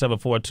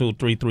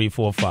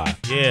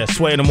 888-742-3345. Yeah,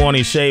 Sway in the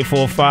Morning, Shade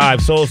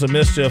 45, Souls of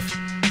Mischief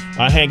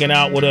are hanging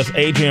out with us.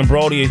 Adrien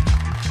Brody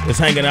is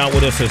hanging out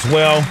with us as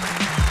well,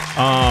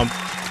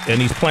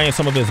 and he's playing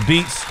some of his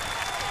beats.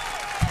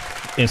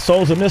 And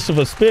Souls of Mischief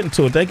are spitting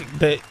to it.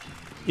 They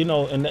you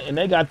know, and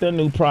they got their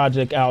new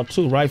project out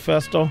too, right,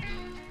 Festo?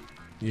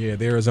 Yeah,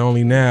 There Is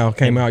Only Now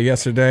came out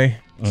yesterday.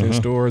 It's in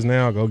stores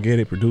now. Go get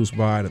it. Produced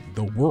by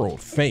the world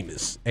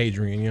famous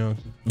Adrian Younge.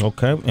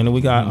 Okay, and then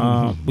we got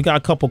a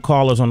couple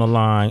callers on the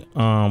line.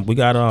 We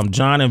got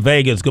John in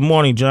Vegas. Good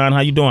morning, John. How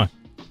you doing?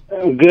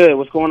 I'm good.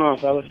 What's going on,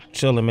 fellas?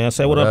 Chilling, man.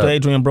 Say what up to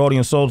Adrien Brody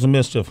and Souls of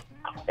Mischief.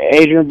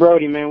 Adrien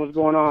Brody, man. What's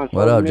going on?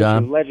 What up,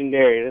 John?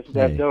 Legendary.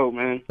 That's dope,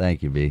 man.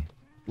 Thank you, B.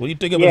 What do you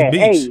think of his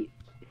beats? Hey.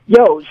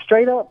 Yo,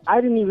 straight up,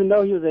 I didn't even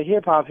know he was a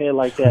hip-hop head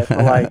like that. So,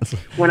 like,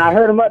 when I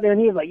heard him up there and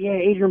he was like, yeah,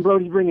 Adrien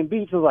Brody's bringing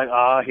beats, I was like,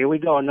 oh, here we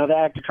go, another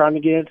actor trying to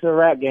get into the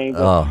rap game.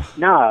 But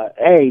nah,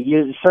 hey,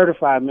 you're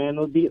certified, man.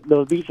 Those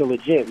beats are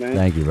legit, man.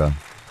 Thank you, bro.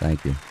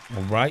 Thank you.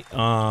 All right.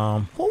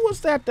 Who was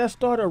that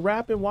started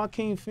rapping?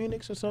 Joaquin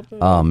Phoenix or something?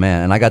 Oh,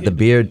 man. And I got the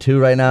beard, too,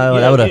 right now.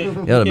 That would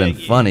have been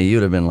funny.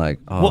 You'd have been like,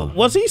 oh.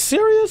 Was he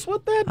serious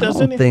with that? I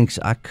don't think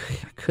so. I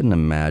couldn't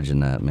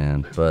imagine that,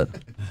 man. But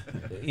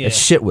that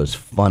shit was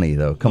funny,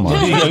 though. Come on.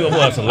 It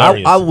was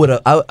hilarious. I would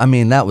have. I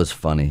mean, that was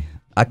funny.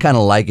 I kind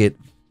of like it,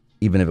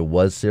 even if it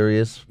was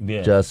serious.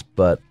 Yeah.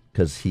 But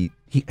because he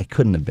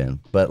couldn't have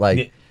been. But,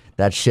 like,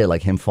 that shit,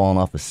 like him falling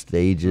off of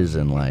stages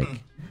and, like,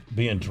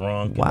 being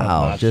drunk.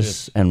 Wow,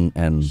 just and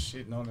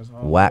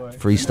whack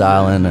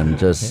freestyling and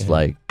just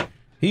like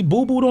he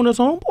boo-booed on his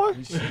homeboy.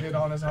 He shitted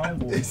on his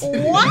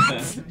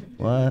homeboy.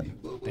 What?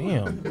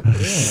 Damn.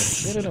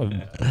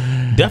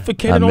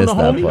 Defecated on the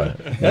homie.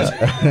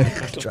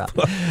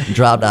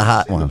 Drop the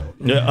hot one.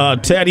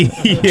 Teddy.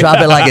 Drop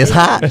it like it's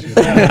hot.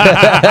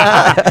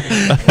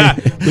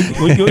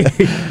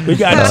 we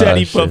got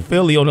Teddy from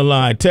Philly on the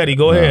line. Teddy,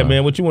 go ahead,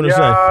 man. What you want to say?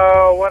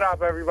 Yo, what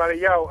up, everybody?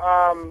 Yo,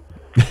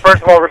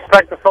 first of all,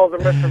 respect the Souls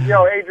of Mischief.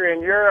 Yo,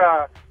 Adrian, you're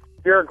a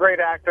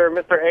great actor,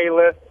 Mr.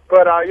 A-list.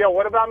 But yo,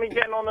 what about me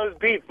getting on those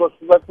beats?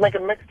 Let's make a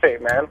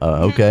mixtape, man.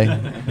 Okay.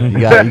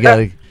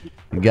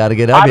 You gotta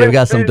get up here. We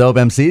got some dope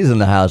MCs in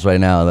the house right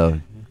now, though.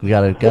 We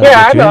gotta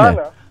I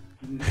know.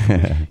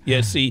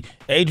 Yeah, see,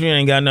 Adrian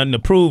ain't got nothing to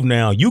prove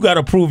now. You got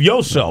to prove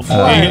yourself.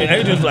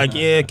 Adrian's like,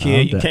 yeah,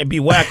 kid, you can't be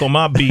whack on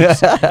my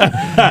beats.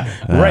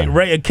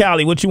 Ray and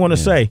Cali, what you want to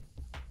say?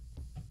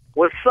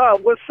 What's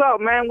up,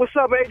 man? What's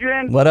up,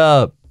 Adrian? What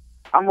up?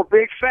 I'm a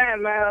big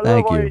fan, man. I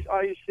love all your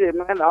shit,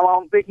 man. I'm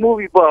a big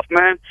movie buff,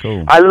 man.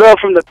 Cool. I love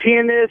from The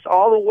Pianist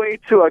all the way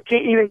to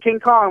even King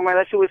Kong, man.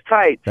 That shit was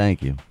tight.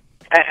 Thank you.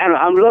 And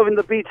I'm loving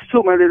the beats,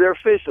 too, man. They're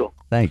official.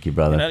 Thank you,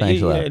 brother.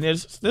 Thanks a lot.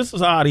 This is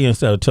an audience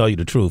that will tell you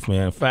the truth,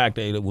 man. In fact,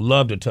 they would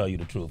love to tell you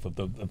the truth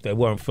if they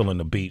weren't feeling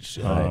the beats.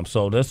 Right.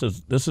 So this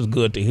is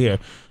good to hear.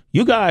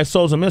 You guys,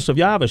 Souls of Mischief,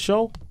 y'all have a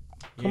show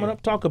coming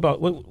up? Talk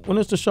about, when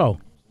is the show?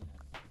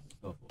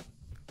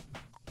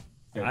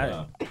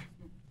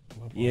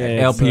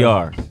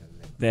 LPR.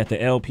 At the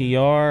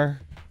LPR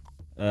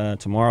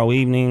tomorrow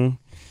evening.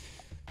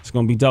 It's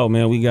gonna be dope,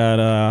 man. We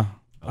got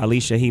Ali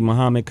Shaheed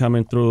Muhammad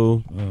coming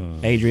through,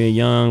 Adrian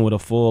Younge with a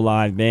full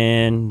live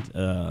band,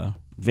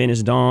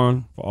 Venice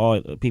Dawn for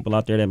all the people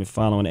out there that have been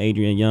following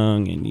Adrian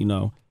Younge, and you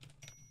know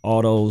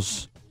all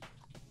those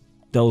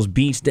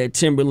beats that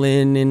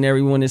Timberland and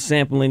everyone is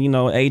sampling. You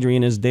know,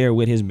 Adrian is there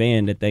with his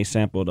band that they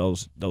sample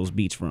those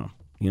beats from.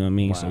 You know what I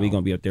mean? Wow. So we're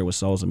gonna be up there with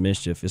Souls of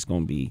Mischief. It's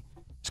gonna be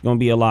It's gonna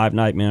be a live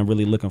night, man. I'm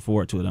really looking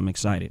forward to it. I'm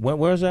excited.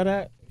 Where's that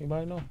at?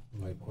 Anybody know?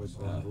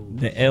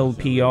 The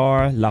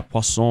LPR, La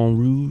Poisson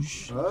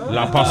Rouge.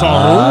 La Poisson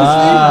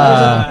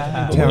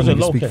Rouge? Tell me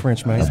you speak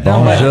French, man.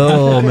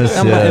 Bonjour, monsieur.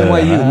 I'm at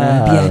NYU,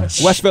 man.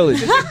 West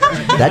Village.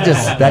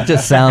 That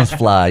just sounds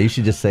fly. You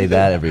should just say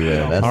that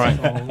everywhere. That's all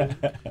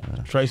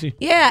right. Tracy?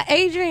 Yeah,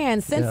 Adrian,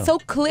 since so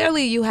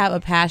clearly you have a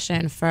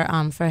passion for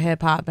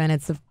hip hop and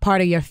it's a part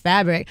of your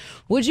fabric,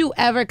 would you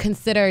ever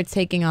consider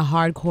taking a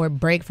hardcore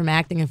break from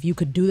acting if you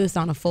could do this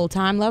on a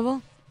full-time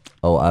level?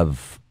 Oh,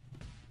 I've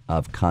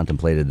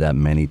contemplated that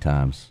many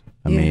times.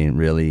 I mean,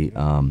 really,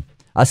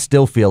 I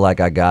still feel like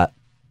I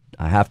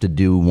have to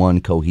do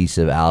one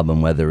cohesive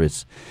album, whether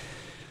it's,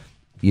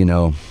 you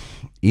know,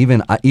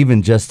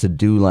 even just to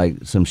do like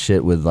some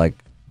shit with like,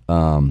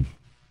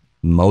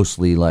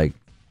 mostly like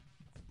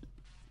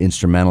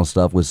instrumental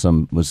stuff with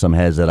some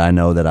heads that I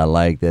know that I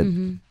like that,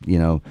 you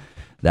know,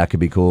 that could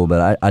be cool.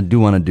 But I do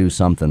want to do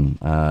something.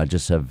 I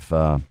just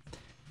have.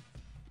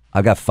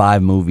 I've got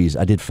 5 movies.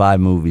 I did 5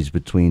 movies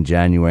between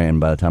January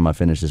and by the time I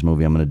finish this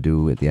movie I'm going to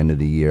do at the end of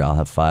the year, I'll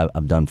have 5.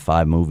 I've done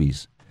 5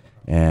 movies,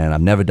 and I've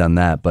never done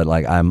that. But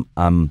like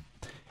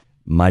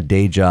my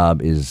day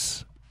job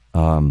is,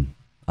 I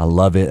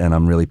love it and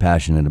I'm really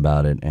passionate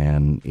about it,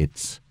 and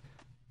it's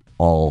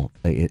full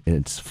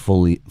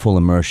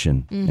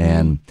immersion.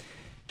 And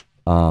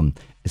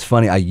it's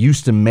funny. I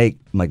used to make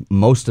like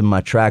most of my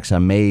tracks I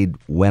made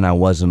when I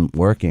wasn't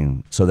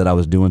working, so that I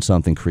was doing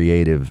something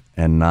creative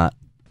and not,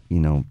 you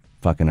know,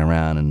 fucking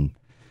around,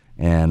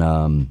 and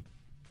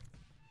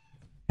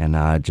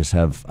I just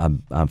have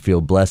I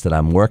feel blessed that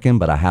I'm working,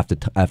 but I have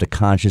to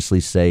consciously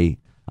say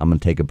I'm gonna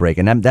take a break,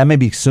 and that may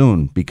be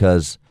soon,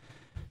 because,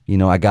 you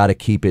know, I got to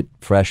keep it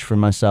fresh for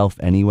myself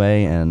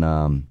anyway,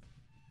 and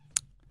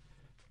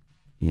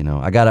you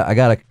know, I got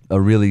a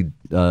really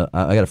I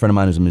got a friend of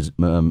mine who's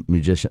a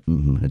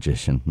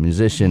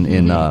musician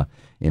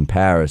in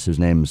Paris, whose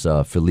name's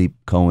Philippe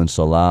Cohen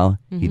Solal.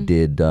 He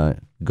did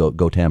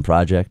Gotan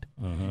Project.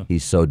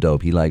 He's so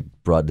dope. He like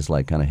brought this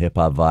like kind of hip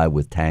hop vibe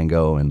with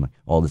tango and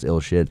all this ill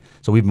shit.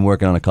 So we've been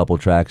working on a couple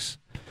tracks,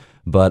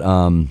 but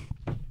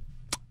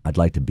I'd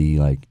like to be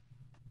like,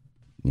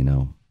 you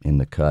know, in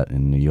the cut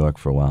in New York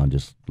for a while and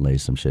just lay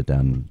some shit down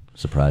and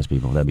surprise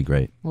people. That'd be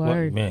great.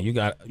 Well, man, you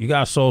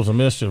got Souls of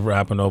Mischief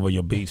rapping over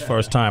your beats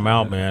first time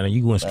out, man, and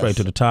you went straight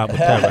to the top with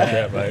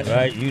that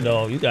right? You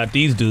know, you got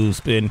these dudes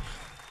spin.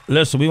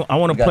 Listen, I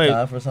want to play.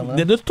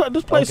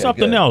 Let's play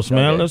something else,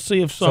 man. Let's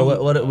see if some.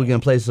 So what are we gonna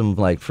play? Some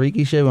like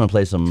freaky shit. We want to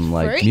play some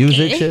like Freaky?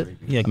 music shit.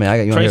 Yeah, I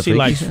mean, you Tracy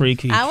likes shit?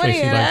 freaky. I want to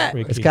Tracy hear likes that.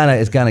 freaky.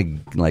 It's kind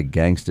of like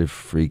gangster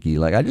freaky.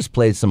 Like I just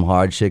played some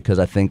hard shit because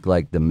I think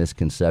like the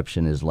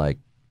misconception is like,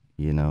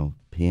 you know,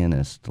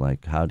 pianist.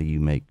 Like how do you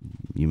make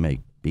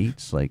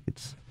beats? Like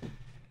it's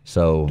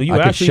so. Do you I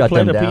could actually shut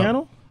play them the down.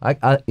 piano?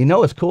 I you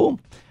know it's cool.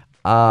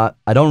 I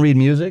don't read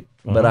music,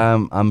 but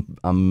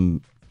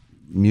I'm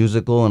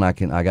musical, and I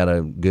got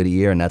a good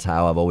ear, and that's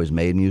how I've always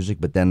made music.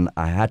 But then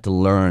I had to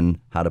learn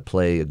how to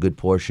play a good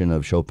portion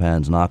of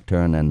Chopin's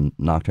Nocturne and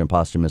Nocturne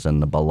Posthumous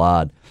and the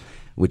Ballade,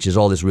 which is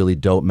all this really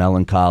dope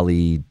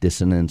melancholy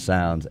dissonant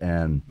sounds,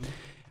 and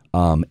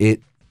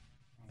it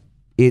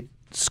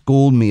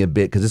schooled me a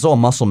bit because it's all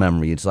muscle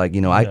memory. It's like, you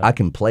know, I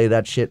can play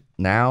that shit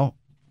now,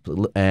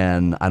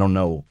 and I don't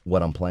know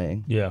what I'm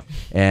playing. Yeah.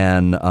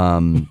 And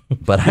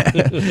but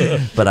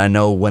I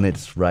know when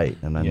it's right,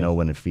 and I know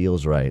when it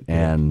feels right,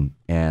 and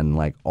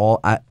like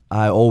I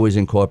always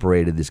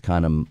incorporated this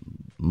kind of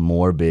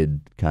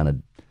morbid kind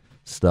of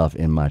stuff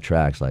in my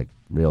tracks, like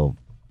real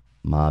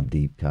Mobb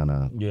Deep kind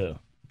of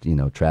you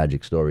know,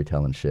 tragic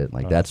storytelling shit.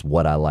 Like that's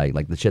what I like.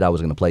 Like the shit I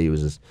was gonna play you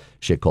was this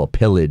shit called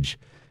Pillage,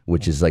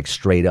 which is like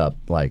straight up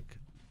like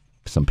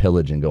some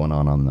pillaging going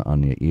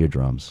on your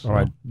eardrums. So. All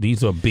right,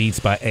 these are beats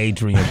by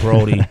Adrien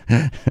Brody.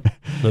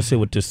 Let's see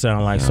what this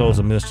sound like. Souls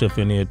of Mischief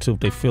in here too. If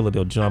they feel it,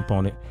 they'll jump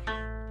on it.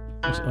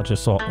 I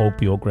just saw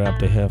Opio grab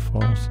the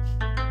headphones.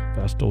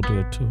 Fasto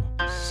did too.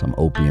 Some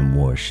opium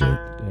war shit.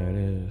 There it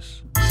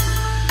is.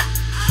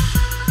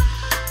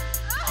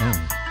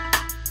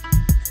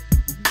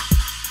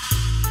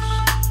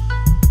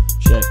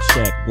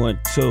 Check, 1,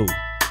 2.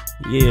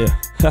 Yeah,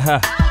 haha.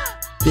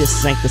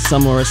 This ain't the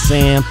summer of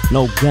Sam,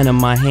 no gun in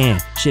my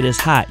hand. Shit is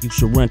hot, you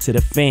should run to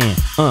the fan.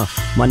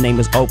 My name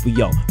is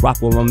Opio,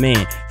 rock with my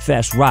man,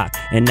 fast rock,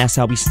 and that's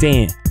how we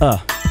stand.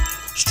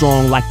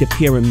 Strong like the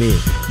pyramid,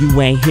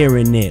 you ain't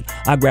hearing it.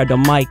 I grab the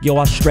mic, yo,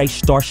 I straight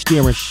start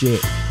steering shit.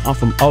 I'm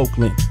from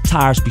Oakland,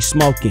 tires be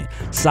smoking,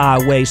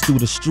 sideways through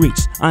the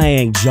streets, I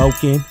ain't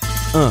joking.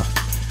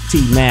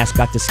 T-Mask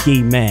got the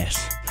ski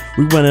mask.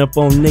 We running up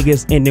on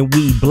niggas and then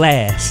we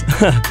blast.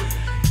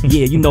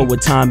 Yeah, you know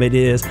what time it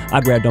is. I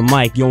grab the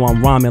mic, yo,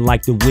 I'm rhyming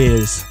like the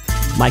Wiz.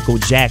 Michael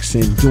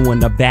Jackson doing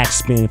the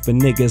backspin for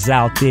niggas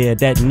out there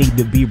that need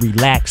to be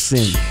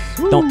relaxing.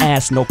 Don't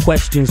ask no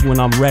questions when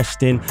I'm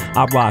resting.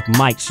 I rock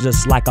mics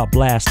just like I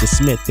blast a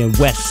Smith and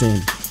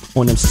Wesson.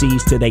 On them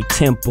C's to they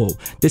temple.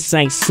 This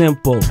ain't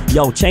simple.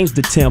 Yo, change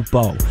the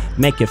tempo.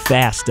 Make it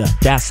faster.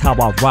 That's how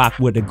I rock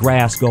where the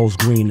grass goes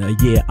greener.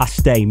 Yeah, I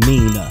stay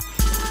meaner.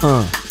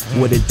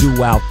 What it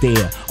do out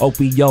there?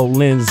 Opio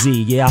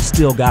Lindsay, yeah, I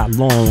still got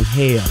long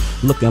hair.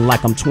 Looking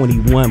like I'm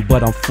 21,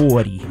 but I'm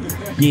 40.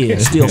 Yeah,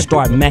 still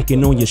start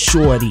macking on your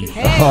shorty.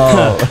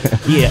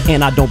 Yeah,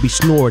 and I don't be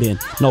snorting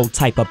no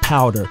type of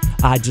powder.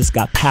 I just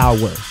got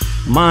power,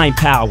 mind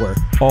power,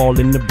 all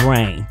in the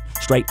brain.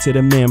 Straight to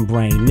the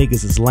membrane,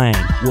 niggas is lame.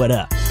 What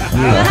up?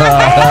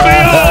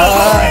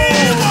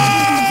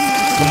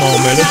 Come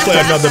on, man. Let's play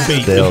another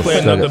beat. Let's play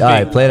another beat. All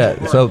right, play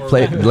that. So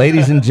play,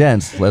 ladies and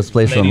gents. Let's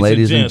play some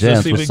ladies and gents.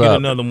 Let's see if we get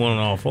another one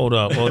off. Hold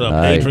up, hold up.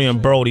 Right. Adrien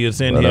Brody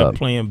is in here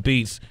playing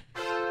beats.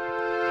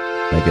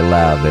 Make it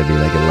loud, baby.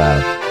 Make it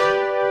loud.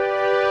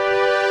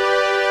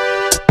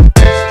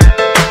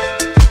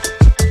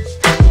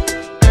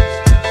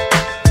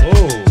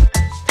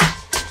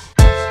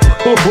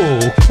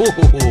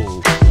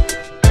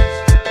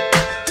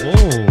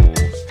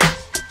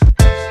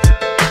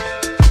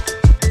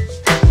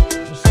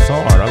 It's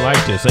hard. I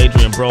like this.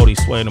 Adrien Brody,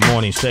 Sway in the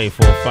Morning, Shade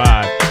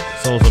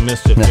 4-5. Souls of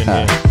Mischief in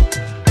there.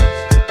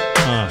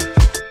 I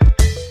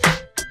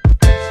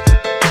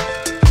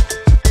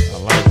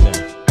like that.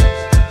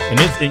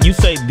 And you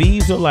say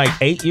these are like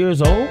 8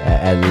 years old?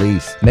 At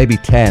least. Maybe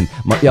 10.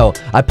 Yo,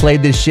 I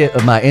played this shit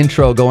of my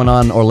intro going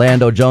on.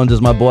 Orlando Jones is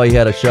my boy. He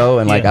had a show,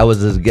 and like I was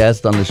his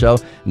guest on the show.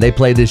 And they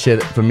played this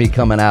shit for me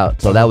coming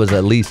out. So that was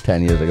at least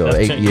 10 years ago.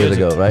 That's 8 years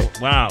ago, right?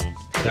 Wow.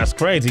 That's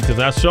crazy because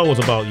that show was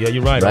about, yeah,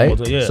 you're right. Right?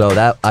 Almost, yeah. So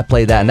that I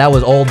played that, and that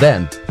was old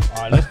then.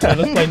 All right, let's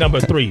play number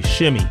 3,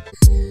 Shimmy.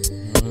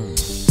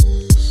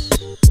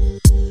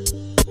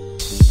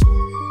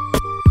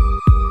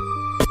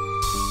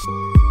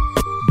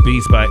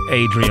 Beats by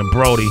Adrien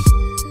Brody.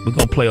 We're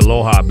gonna play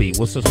Aloha beat.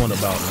 What's this one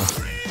about, man?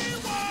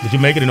 Did you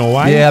make it in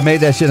Hawaii? Yeah, I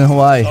made that shit in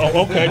Hawaii.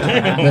 Oh, okay.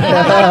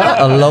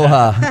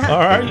 Aloha. All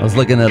right. I was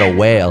looking at a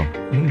whale.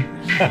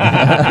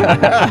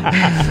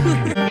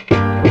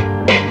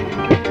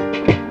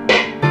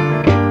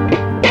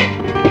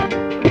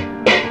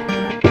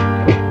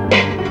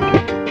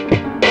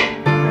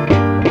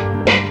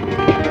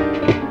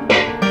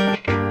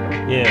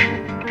 Yeah,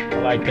 I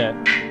like that.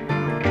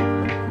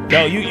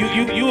 Yo,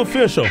 you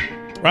official,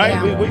 right?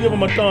 Yeah. We give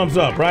him a thumbs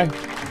up, right?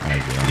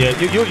 Yeah,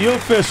 you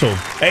official.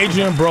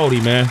 Adrien Brody,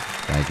 man.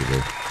 Thank you,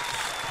 dude.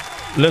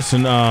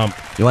 Listen,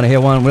 you want to hear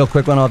one real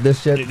quick one off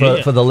this shit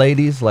for the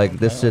ladies? Like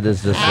this shit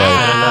is just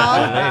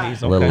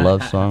like a little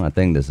love song. I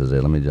think this is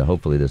it. Let me just,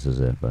 hopefully this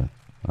is it, but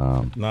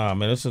nah,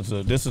 man, this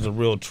is a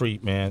real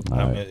treat, man.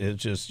 I mean,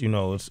 it's just, you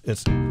know,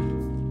 it's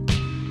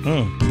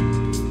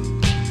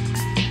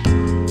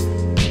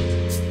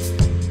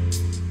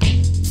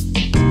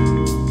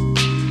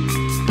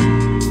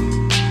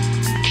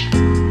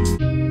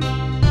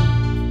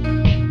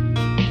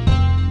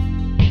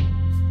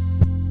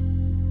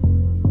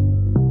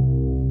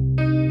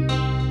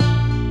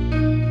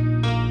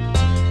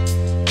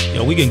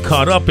we getting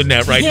caught up in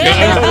that right there.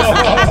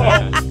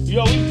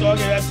 Yo, we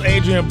talking. That's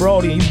Adrien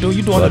Brody. You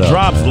doing the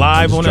drops man?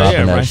 live on the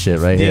air, that right? Shit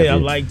right yeah, here, I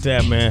like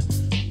that, man.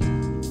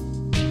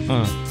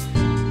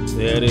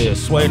 There it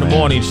is. Sway in the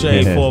Morning,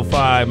 Shade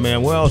 4-5,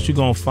 man. Where else you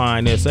gonna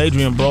find this?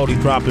 Adrien Brody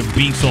dropping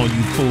beats on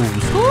you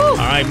fools. All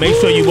right, make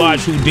sure you watch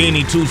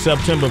Houdini 2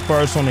 September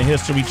 1st on the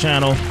History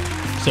Channel.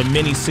 It's a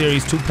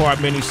miniseries, 2-part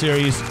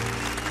miniseries.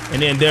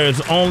 And then there is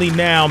Only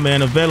Now,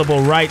 man,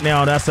 available right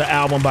now. That's the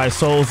album by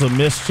Souls of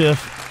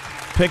Mischief.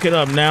 Pick it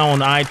up now on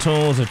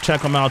iTunes and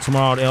check them out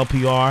tomorrow at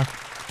LPR.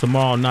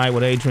 Tomorrow night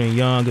with Adrian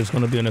Younge. It's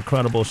going to be an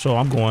incredible show.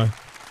 I'm going.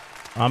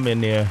 I'm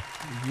in there.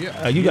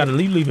 Yeah. You got to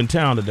leaving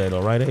town today,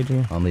 though, right,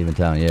 Adrian? I'm leaving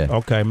town, yeah.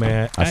 Okay,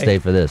 man. I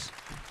stayed for this.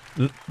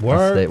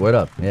 Word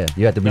up. Yeah.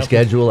 You have to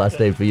reschedule. I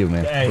stayed for you,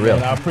 man. Hey, for real.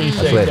 Man, I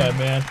appreciate that,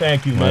 man.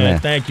 Thank you, man.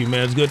 Thank you,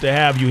 man. It's good to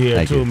have you here,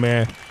 Thank too, you.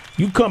 man.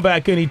 You come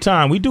back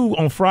anytime. We do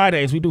on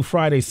Fridays. We do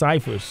Friday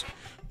Cyphers.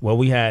 Well,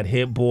 we had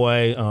Hit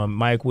Boy,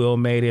 Mike Will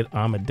made it,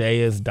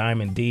 Amadeus,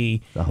 Diamond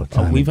D. Oh,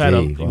 Diamond we've had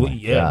D.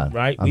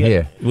 right. I'm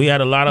here. We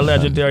had a lot of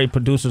legendary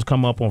producers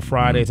come up on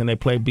Fridays and they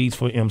play beats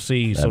for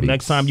MCs. So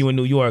next time you in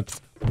New York,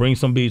 bring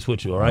some beats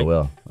with you. All right. I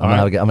will. I'm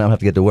gonna have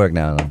to get to work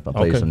now. I'll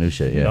play you some new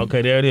shit. Yeah.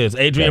 Okay, there it is.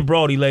 Adrien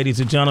Brody, ladies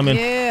and gentlemen.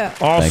 Yeah.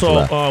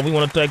 Also, we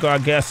want to thank our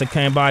guests that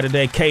came by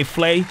today. K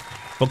Flay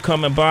for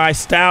coming by.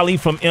 Stally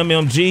from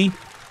MMG.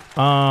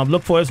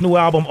 Look for his new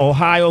album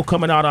Ohio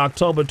coming out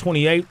October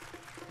 28th.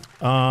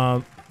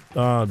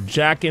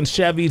 Jack and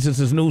Chevy's is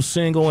his new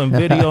single and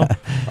video.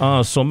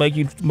 So make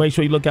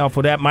sure you look out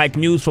for that. Mike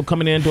Muse for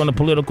coming in doing the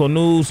political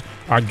news.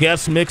 Our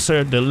guest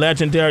mixer, the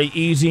legendary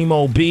Easy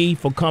Mo B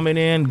for coming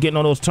in, getting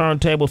on those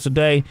turntables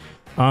today.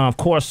 Of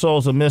course,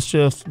 Souls of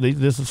Mischief.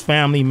 This is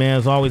family, man.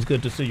 It's always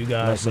good to see you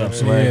guys. What's up,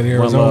 Sway? Yeah,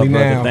 One love,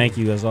 brother. Thank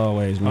you as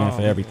always, man,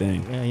 for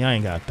everything. Man, y'all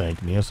ain't got to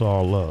thank me. It's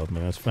all love,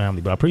 man. It's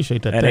family. But I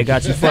appreciate that. And they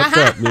got you fucked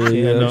up, man.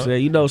 You know what I'm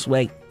saying? You know,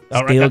 Sway.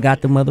 Still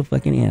got the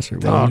motherfucking answer,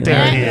 bro. Oh,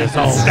 there it is.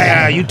 Oh,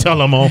 there. You tell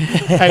them all.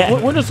 Hey,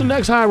 when is the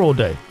next High Roll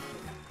Day?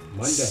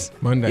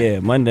 Monday. Yeah,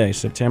 Monday,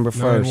 September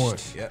 1st.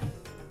 9/1. Yeah.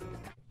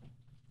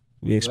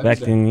 We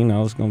expecting, you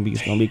know, it's gonna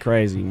be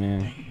crazy,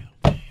 man.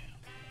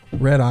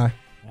 Red Eye.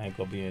 I ain't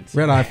gonna be in.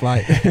 Red Eye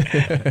flight.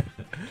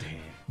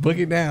 Book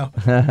it now.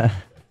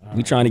 All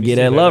We trying to get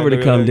that lover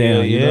to come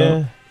down. You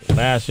know?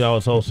 Last year I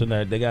was hosting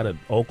that. They got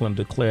Oakland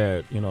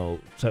declared, you know,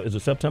 is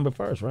it September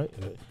 1st, right?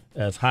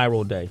 As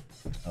Hyro Day.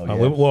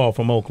 We're all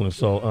from Oakland,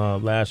 so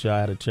last year I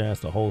had a chance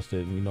to host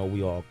it, and you know,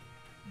 we all,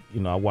 you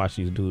know, I watched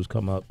these dudes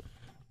come up,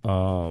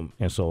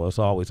 and so it's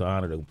always an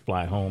honor to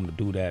fly home to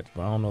do that.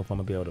 But I don't know if I'm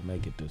gonna be able to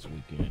make it this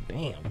weekend.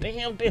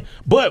 Damn.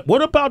 But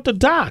what about the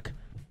doc?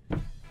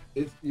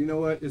 You know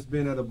what? It's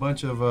been at a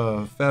bunch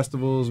of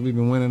festivals. We've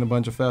been winning a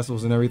bunch of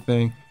festivals and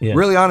everything. Yeah.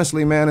 Really,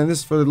 honestly, man, and this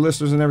is for the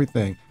listeners and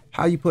everything.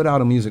 How you put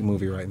out a music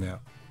movie right now?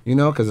 You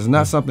know, because it's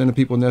not something that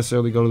people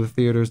necessarily go to the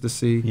theaters to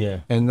see. Yeah.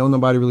 And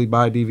nobody really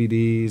buy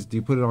DVDs. Do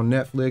you put it on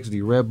Netflix? Do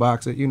you red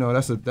box it? You know,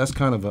 that's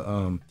kind of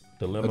a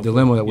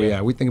dilemma that we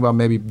have. We think about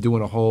maybe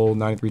doing a whole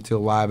 93 Till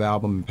live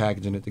album and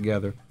packaging it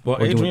together.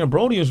 Well, Adrien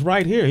Brody is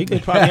right here. He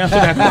could probably answer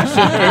that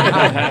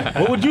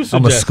question. What would you suggest?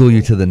 I'm gonna school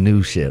you to the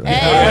new shit.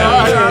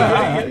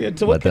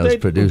 So what those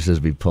producers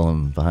be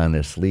pulling behind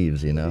their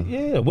sleeves, you know?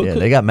 Yeah.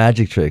 They got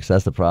magic tricks.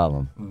 That's the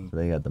problem.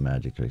 They got the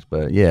magic tricks.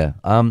 But yeah,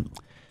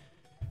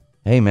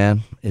 hey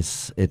man,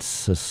 it's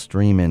a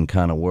streaming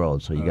kind of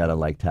world, so you gotta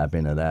like tap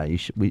into that. You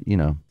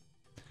know.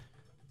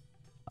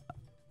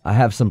 I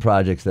have some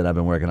projects that I've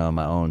been working on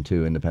my own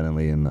too,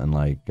 independently, and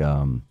like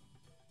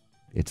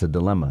it's a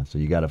dilemma. So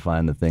you got to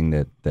find the thing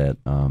that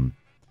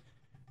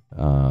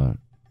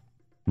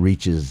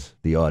reaches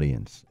the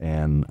audience,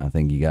 and I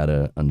think you got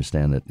to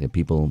understand that if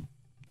people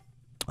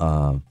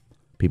want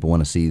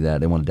to see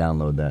that, they want to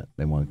download that,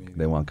 they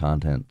want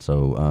content.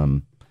 So,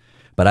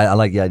 but I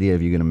like the idea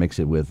if you're gonna mix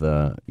it with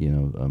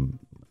an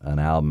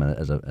album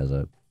as a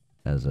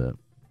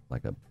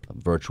like a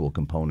virtual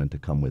component to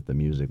come with the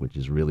music, which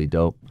is really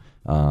dope.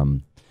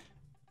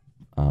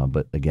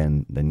 But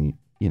again, then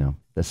you know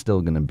that's still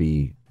going to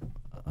be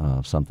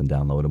something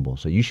downloadable.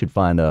 So you should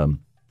find you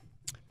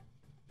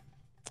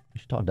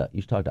should talk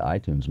to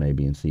iTunes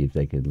maybe and see if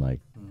they could like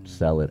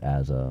sell it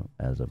as a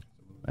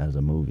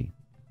movie.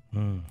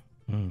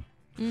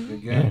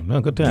 Yeah, no,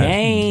 good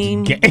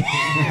time. Game.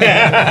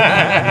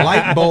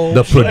 Light bulb.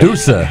 The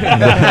producer.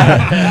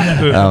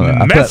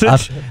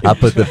 I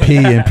put the P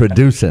in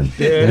producing.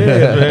 Yeah, it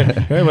is, man.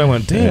 Everybody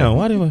went, damn,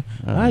 why did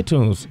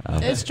iTunes?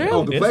 It's true.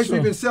 Oh, the place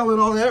we've been selling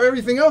all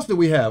everything else that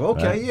we have.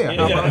 Okay,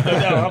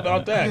 How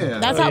about that? Yeah.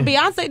 That's how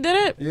Beyonce did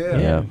it.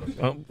 Yeah.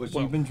 What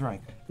you've been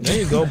drinking. There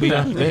you go,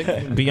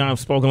 Beyonce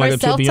spoken Her like a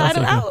true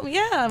self-titled Beyonce. album,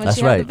 yeah. That's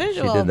she right. Had the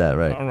visual. She did that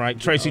right. All right,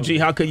 Tracy G,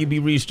 how can you be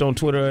reached on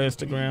Twitter or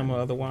Instagram or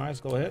otherwise?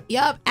 Go ahead.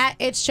 Yep, at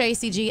it's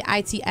Tracy G,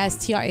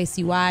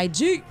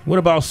 ITSTRACYG. What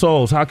about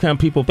Souls? How can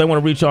people, if they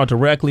want to reach y'all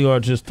directly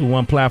or just through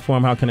one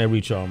platform, how can they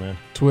reach y'all, man?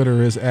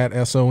 Twitter is at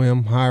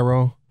SOM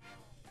Hyro.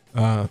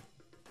 I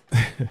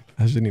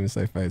shouldn't even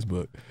say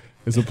Facebook.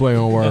 It's a play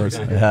on words.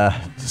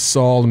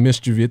 Souls of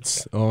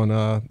Mischief on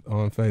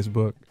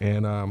Facebook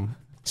and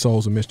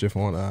Souls of Mischief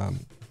on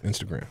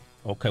Instagram.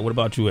 Okay, what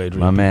about you, Adrian?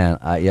 My man,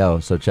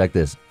 so check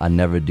this. I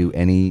never do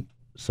any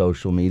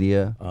social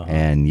media,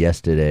 and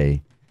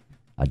yesterday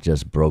I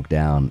just broke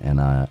down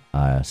and I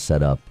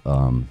set up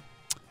an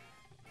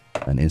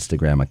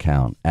Instagram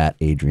account at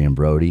Adrien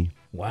Brody.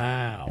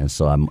 Wow. And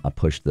so I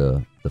pushed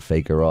the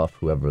faker off,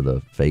 whoever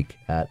the fake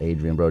at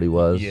Adrien Brody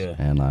was. Yeah.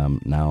 And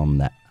now I'm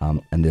that.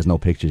 And there's no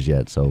pictures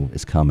yet, so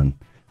it's coming.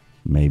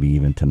 Maybe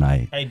even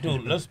tonight. Hey,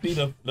 dude, let's be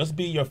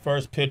your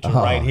first picture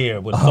right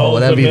here. With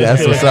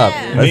that's what's up.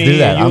 Let's do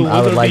that.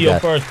 I would like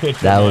that. First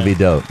picture, that would be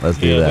dope. Let's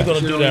do that. We're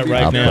gonna do that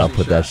right now. I'll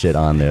put that shit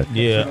on there.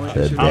 Yeah,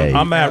 today.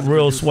 I'm at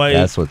Real Sway.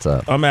 That's what's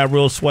up. I'm at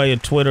Real Sway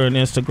at Twitter and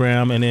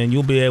Instagram, and then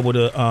you'll be able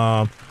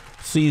to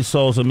see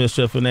Souls of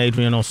Mischief and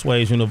Adrian on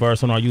Sway's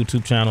Universe on our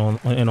YouTube channel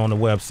and on the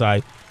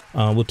website.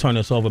 We'll turn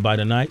this over by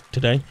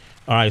today.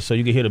 All right, so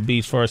you can hear the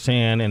beats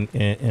firsthand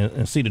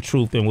and see the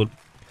truth in what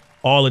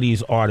all of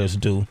these artists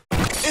do.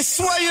 It's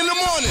Sway in the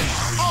morning,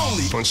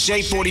 only on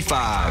Shade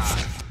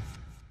 45.